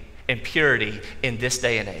integrity and purity in this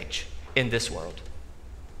day and age, in this world.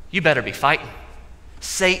 You better be fighting.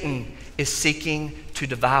 Satan is seeking to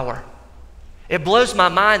devour. It blows my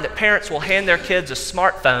mind that parents will hand their kids a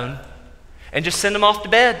smartphone and just send them off to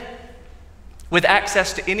bed with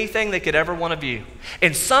access to anything they could ever want to view,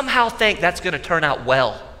 and somehow think that's going to turn out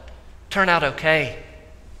well, turn out okay.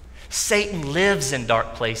 Satan lives in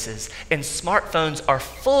dark places, and smartphones are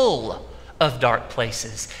full of dark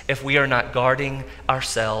places if we are not guarding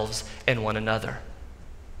ourselves and one another.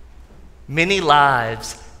 Many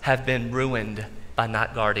lives have been ruined by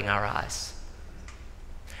not guarding our eyes.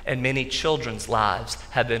 And many children's lives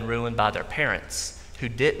have been ruined by their parents who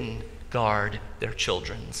didn't guard their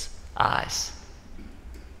children's eyes.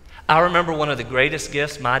 I remember one of the greatest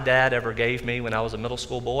gifts my dad ever gave me when I was a middle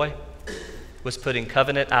school boy was putting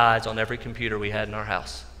Covenant eyes on every computer we had in our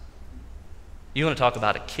house. You want to talk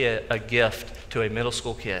about a gift to a middle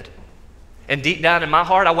school kid. And deep down in my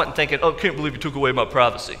heart, I wasn't thinking, oh, can't believe you took away my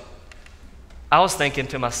privacy. I was thinking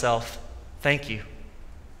to myself, thank you,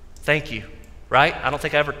 right? I don't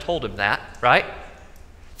think I ever told him that, right?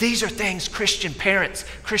 These are things Christian parents,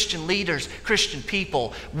 Christian leaders, Christian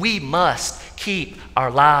people, we must keep our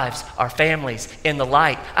lives, our families in the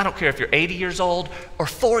light. I don't care if you're 80 years old or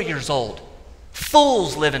 4 years old.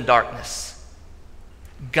 Fools live in darkness.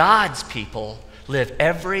 God's people live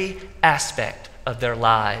every aspect of their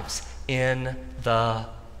lives in the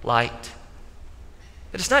light.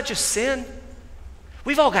 But it's not just sin.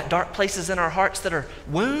 We've all got dark places in our hearts that are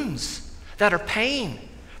wounds, that are pain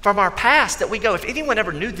from our past that we go, if anyone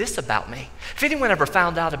ever knew this about me, if anyone ever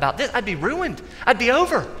found out about this, I'd be ruined. I'd be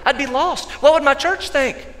over. I'd be lost. What would my church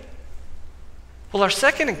think? Well, our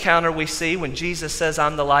second encounter we see when Jesus says,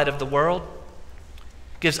 I'm the light of the world,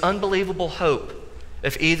 gives unbelievable hope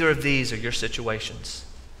if either of these are your situations.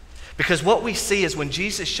 Because what we see is when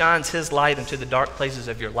Jesus shines his light into the dark places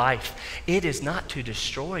of your life, it is not to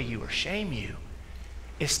destroy you or shame you.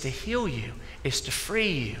 It's to heal you. It's to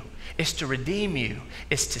free you. It's to redeem you.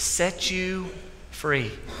 It's to set you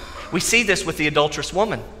free. We see this with the adulterous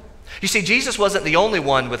woman. You see, Jesus wasn't the only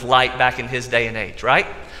one with light back in his day and age, right?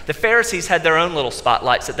 The Pharisees had their own little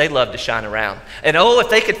spotlights that they loved to shine around. And oh, if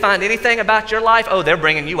they could find anything about your life, oh, they're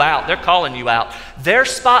bringing you out. They're calling you out. Their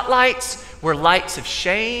spotlights were lights of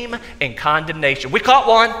shame and condemnation. We caught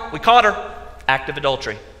one. We caught her. Act of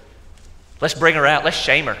adultery. Let's bring her out. Let's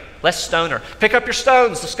shame her. Let's stone her. Pick up your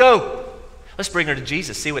stones. Let's go. Let's bring her to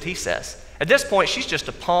Jesus. See what he says. At this point, she's just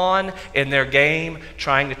a pawn in their game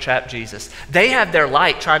trying to trap Jesus. They have their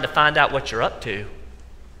light trying to find out what you're up to.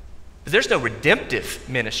 But there's no redemptive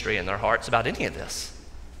ministry in their hearts about any of this.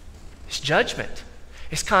 It's judgment.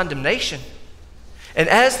 It's condemnation. And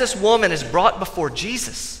as this woman is brought before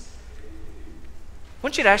Jesus, I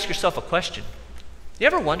want you to ask yourself a question. You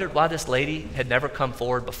ever wondered why this lady had never come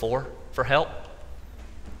forward before for help?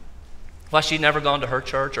 Why she'd never gone to her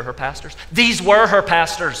church or her pastors? These were her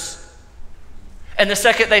pastors. And the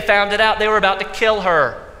second they found it out, they were about to kill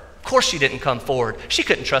her. Of course she didn't come forward. She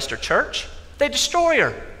couldn't trust her church. They'd destroy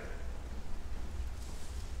her.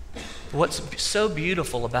 What's so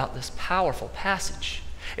beautiful about this powerful passage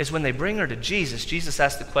is when they bring her to Jesus, Jesus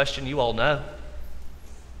asks the question you all know.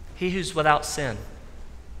 He who's without sin,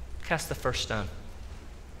 cast the first stone.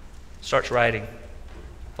 Starts writing.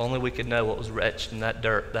 If only we could know what was etched in that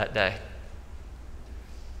dirt that day.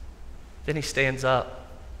 Then he stands up,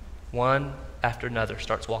 one after another,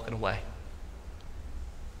 starts walking away.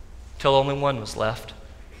 Till only one was left.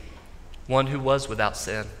 One who was without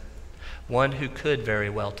sin. One who could very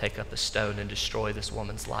well take up a stone and destroy this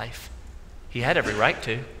woman's life. He had every right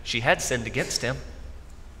to. She had sinned against him.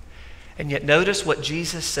 And yet notice what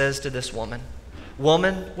Jesus says to this woman.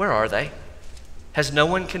 Woman, where are they? Has no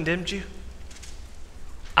one condemned you?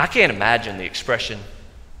 I can't imagine the expression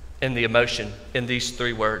and the emotion in these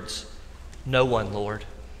three words. No one, Lord,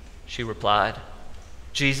 she replied.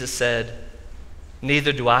 Jesus said,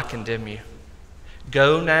 neither do I condemn you.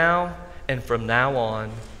 Go now, and from now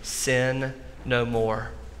on, sin no more.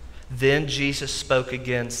 Then Jesus spoke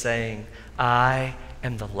again, saying, I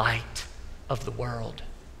am the light of the world.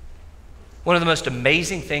 One of the most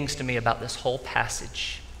amazing things to me about this whole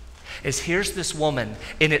passage is here's this woman,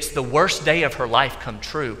 and it's the worst day of her life come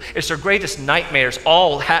true. It's her greatest nightmares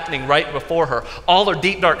all happening right before her. All her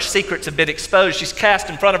deep, dark secrets have been exposed. She's cast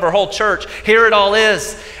in front of her whole church. Here it all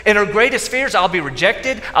is. And her greatest fears, I'll be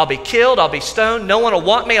rejected, I'll be killed, I'll be stoned, no one will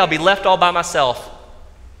want me, I'll be left all by myself.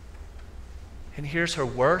 And here's her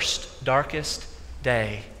worst, darkest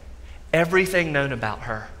day. Everything known about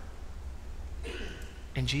her.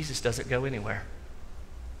 And Jesus doesn't go anywhere.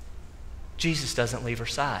 Jesus doesn't leave her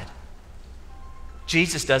side.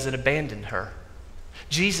 Jesus doesn't abandon her.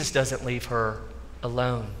 Jesus doesn't leave her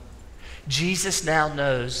alone. Jesus now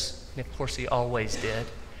knows, and of course he always did,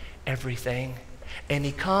 everything. And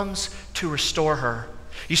he comes to restore her.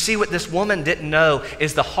 You see, what this woman didn't know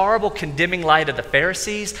is the horrible condemning light of the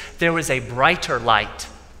Pharisees. There was a brighter light.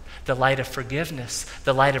 The light of forgiveness,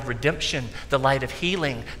 the light of redemption, the light of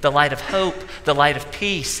healing, the light of hope, the light of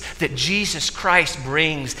peace that Jesus Christ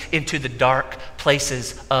brings into the dark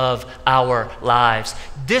places of our lives.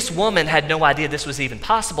 This woman had no idea this was even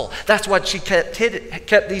possible. That's why she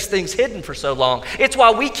kept these things hidden for so long. It's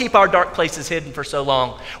why we keep our dark places hidden for so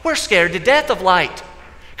long. We're scared to death of light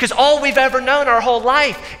because all we've ever known our whole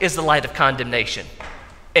life is the light of condemnation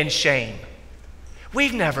and shame.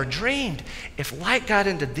 We've never dreamed if light got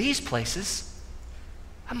into these places,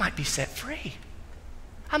 I might be set free.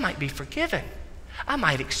 I might be forgiven. I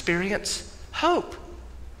might experience hope.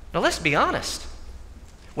 Now let's be honest.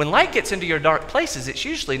 When light gets into your dark places, it's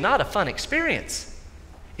usually not a fun experience.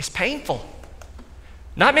 It's painful.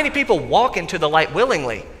 Not many people walk into the light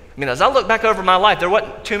willingly. I mean, as I look back over my life, there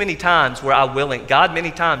wasn't too many times where God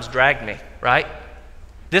many times dragged me, right?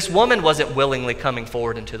 This woman wasn't willingly coming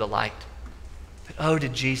forward into the light. Oh,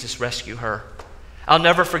 did Jesus rescue her? I'll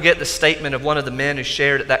never forget the statement of one of the men who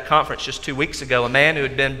shared at that conference just 2 weeks ago, a man who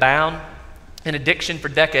had been bound in addiction for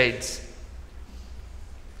decades,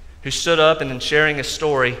 who stood up and in sharing his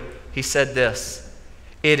story, he said this: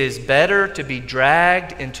 "It is better to be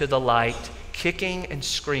dragged into the light, kicking and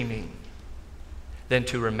screaming, than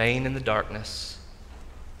to remain in the darkness.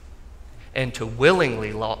 And to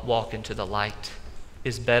willingly walk into the light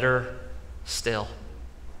is better still."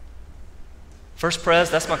 First Pres,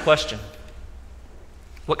 that's my question.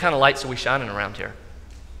 What kind of lights are we shining around here?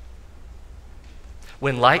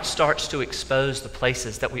 When light starts to expose the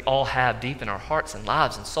places that we all have deep in our hearts and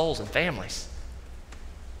lives and souls and families,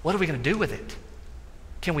 what are we going to do with it?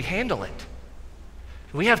 Can we handle it?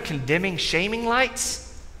 Do we have condemning, shaming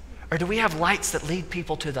lights? Or do we have lights that lead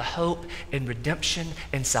people to the hope and redemption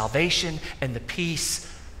and salvation and the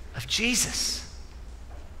peace of Jesus?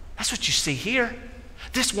 That's what you see here.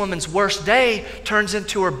 This woman's worst day turns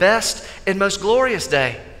into her best and most glorious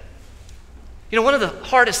day. You know, one of the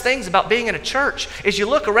hardest things about being in a church is you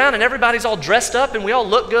look around and everybody's all dressed up and we all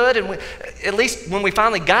look good, and at least when we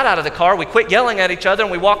finally got out of the car, we quit yelling at each other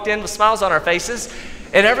and we walked in with smiles on our faces,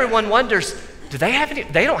 and everyone wonders, do they have any?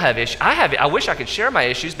 They don't have issues. I wish I could share my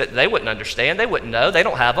issues, but they wouldn't understand. They wouldn't know. They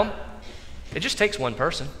don't have them. It just takes one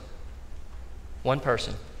person. One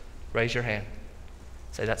person. Raise your hand.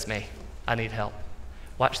 Say, "That's me. I need help."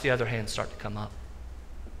 Watch the other hands start to come up.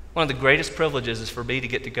 One of the greatest privileges is for me to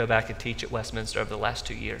get to go back and teach at Westminster over the last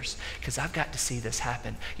 2 years, because I've got to see this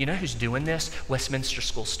happen. You know who's doing this? Westminster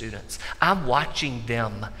School students. I'm watching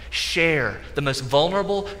them share the most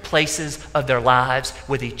vulnerable places of their lives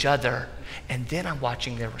with each other, and then I'm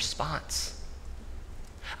watching their response.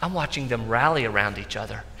 I'm watching them rally around each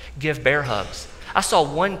other, give bear hugs. I saw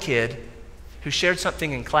one kid who shared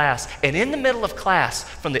something in class, and in the middle of class,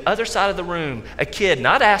 from the other side of the room, a kid,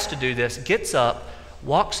 not asked to do this, gets up,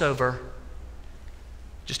 walks over,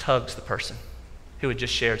 just hugs the person who had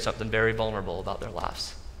just shared something very vulnerable about their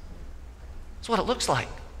lives. That's what it looks like.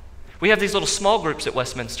 We have these little small groups at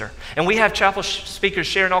Westminster, and we have chapel speakers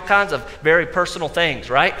sharing all kinds of very personal things,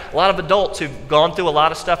 right? A lot of adults who've gone through a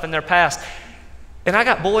lot of stuff in their past. And I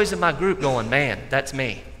got boys in my group going, "Man, that's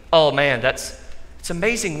me. Oh man, it's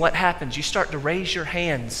amazing what happens. You start to raise your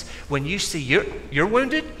hands when you see you're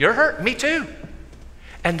wounded, you're hurt, me too.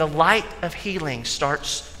 And the light of healing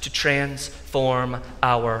starts to transform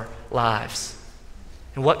our lives.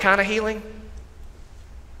 And what kind of healing?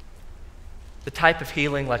 The type of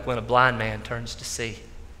healing like when a blind man turns to see.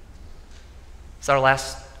 It's our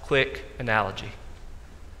last quick analogy.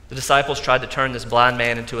 The disciples tried to turn this blind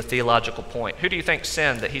man into a theological point. Who do you think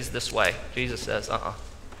sinned that he's this way? Jesus says,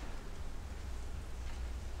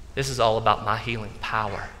 This is all about my healing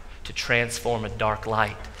power to transform a dark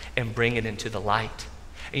light and bring it into the light.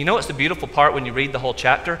 And you know what's the beautiful part when you read the whole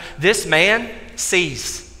chapter? This man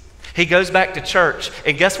sees. He goes back to church,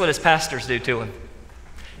 and guess what his pastors do to him?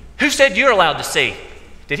 Who said you're allowed to see?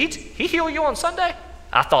 Did he heal you on Sunday?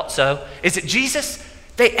 I thought so. Is it Jesus?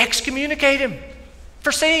 They excommunicate him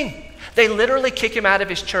for sin. They literally kick him out of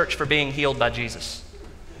his church for being healed by Jesus.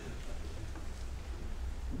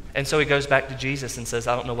 And so he goes back to Jesus and says,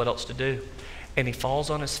 I don't know what else to do. And he falls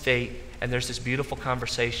on his feet, and there's this beautiful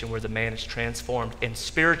conversation where the man is transformed and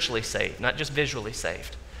spiritually saved, not just visually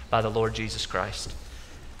saved, by the Lord Jesus Christ.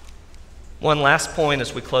 One last point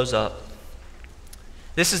as we close up.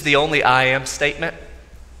 This is the only I am statement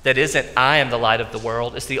that isn't I am the light of the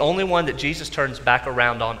world. It's the only one that Jesus turns back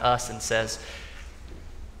around on us and says,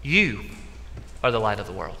 you are the light of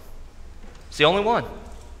the world. It's the only one.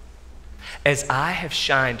 As I have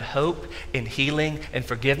shined hope and healing and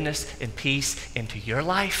forgiveness and peace into your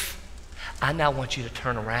life, I now want you to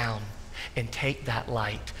turn around and take that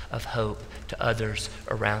light of hope to others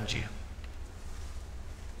around you.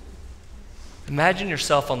 Imagine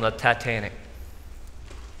yourself on the Titanic.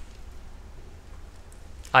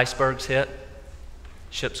 Icebergs hit,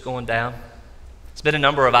 ship's going down. It's been a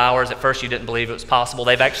number of hours. At first you didn't believe it was possible.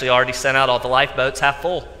 They've actually already sent out all the lifeboats half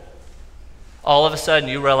full. All of a sudden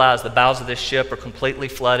you realize the bows of this ship are completely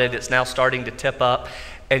flooded. It's now starting to tip up.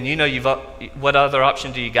 And you know, what other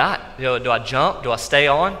option do you got? You know, do I jump? Do I stay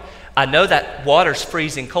on? I know that water's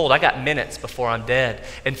freezing cold. I got minutes before I'm dead.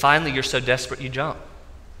 And finally you're so desperate you jump.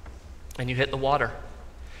 And you hit the water.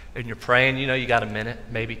 And you're praying, you know, you got a minute,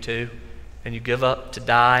 maybe two. And you give up to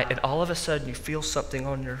die, and all of a sudden you feel something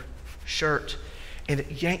on your shirt, and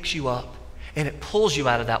it yanks you up, and it pulls you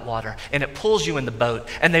out of that water, and it pulls you in the boat,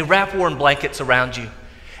 and they wrap warm blankets around you,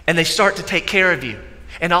 and they start to take care of you,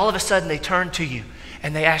 and all of a sudden they turn to you,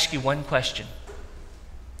 and they ask you one question: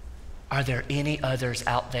 are there any others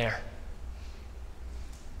out there?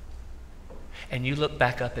 And you look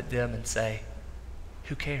back up at them and say,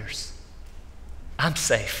 who cares? I'm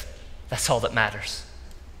safe. That's all that matters.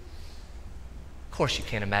 Of course you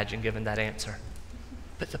can't imagine giving that answer.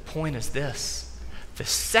 But the point is this: the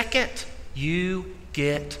second you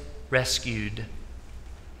get rescued,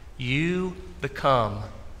 you become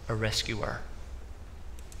a rescuer.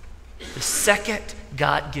 The second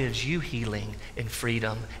God gives you healing and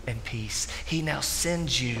freedom and peace, He now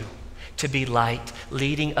sends you to be light,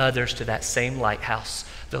 leading others to that same lighthouse,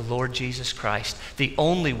 the Lord Jesus Christ, the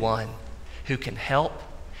only one who can help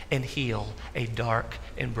and heal a dark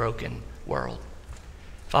and broken world.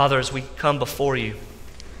 Father, as we come before you,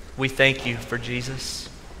 we thank you for Jesus.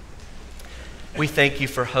 We thank you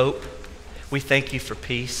for hope. We thank you for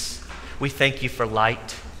peace. We thank you for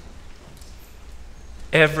light.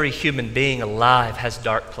 Every human being alive has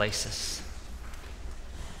dark places.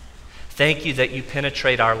 Thank you that you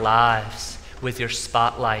penetrate our lives with your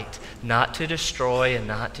spotlight, not to destroy and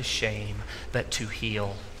not to shame, but to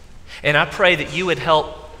heal. And I pray that you would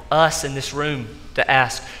help us in this room to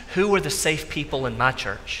ask, who are the safe people in my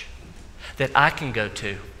church that I can go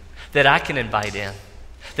to, that I can invite in,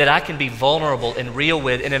 that I can be vulnerable and real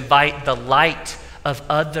with and invite the light of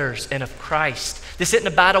others and of Christ. This isn't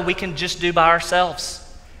a battle we can just do by ourselves.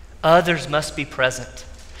 Others must be present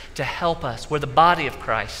to help us. We're the body of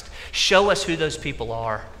Christ. Show us who those people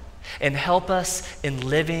are and help us in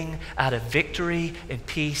living out of victory and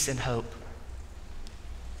peace and hope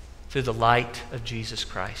through the light of Jesus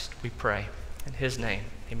Christ. We pray in His name.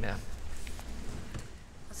 Amen.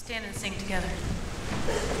 Let's stand and sing together.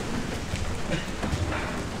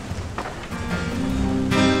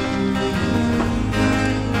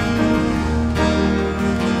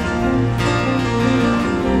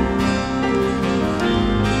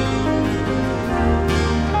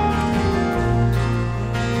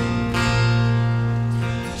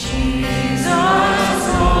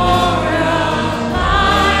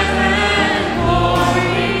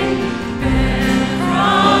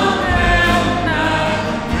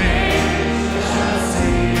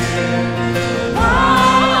 One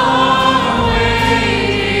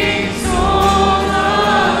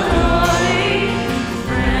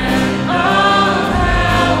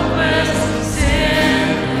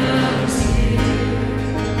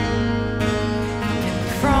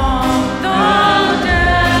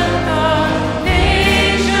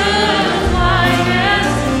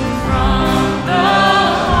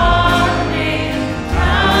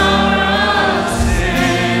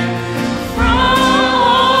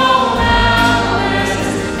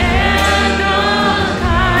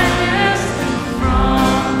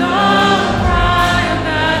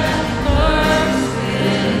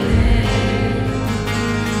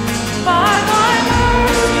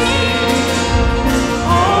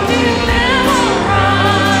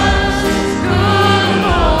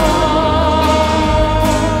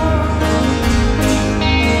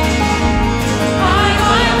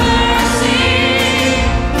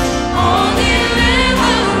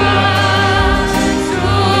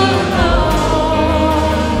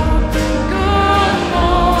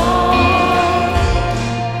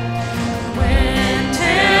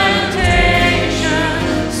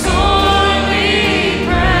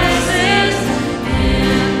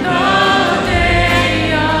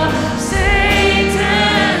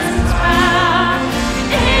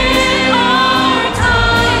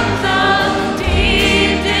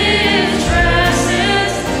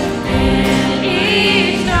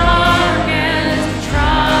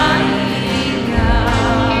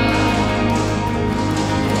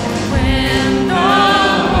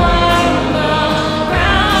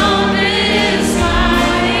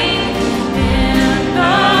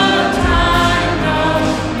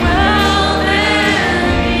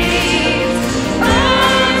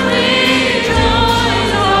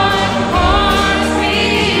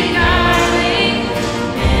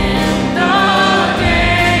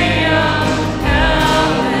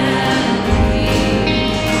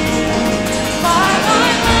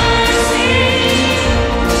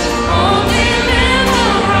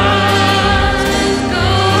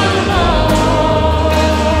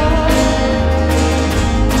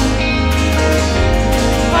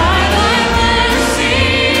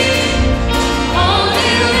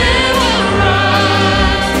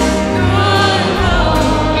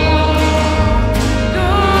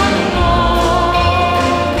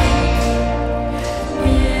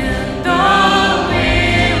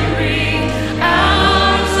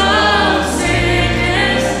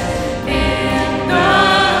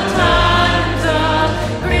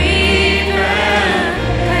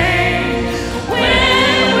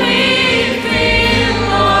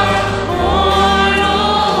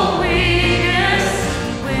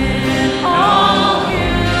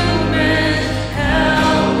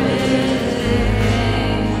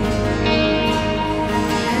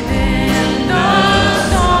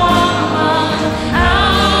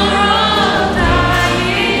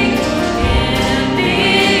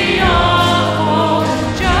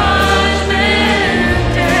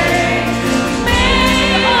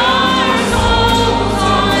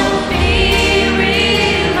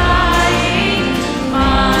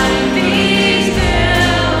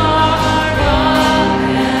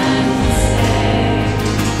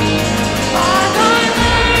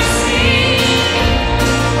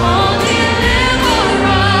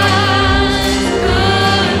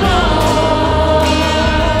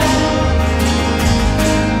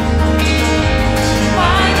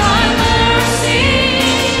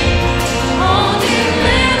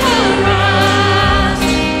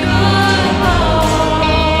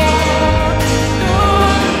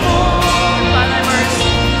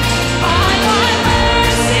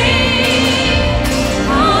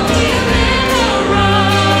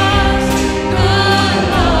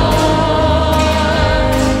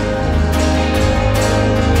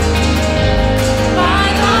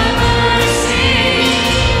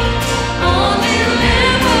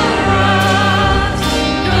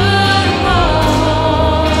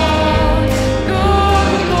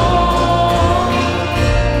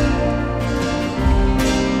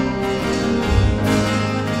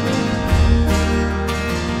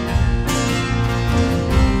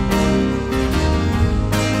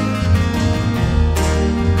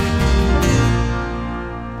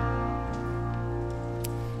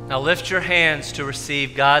Now lift your hands to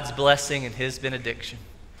receive God's blessing and His benediction.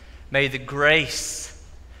 May the grace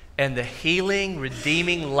and the healing,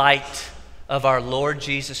 redeeming light of our Lord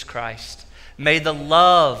Jesus Christ, may the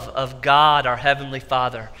love of God, our Heavenly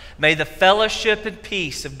Father, may the fellowship and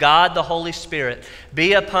peace of God the Holy Spirit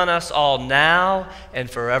be upon us all now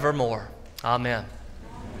and forevermore. Amen.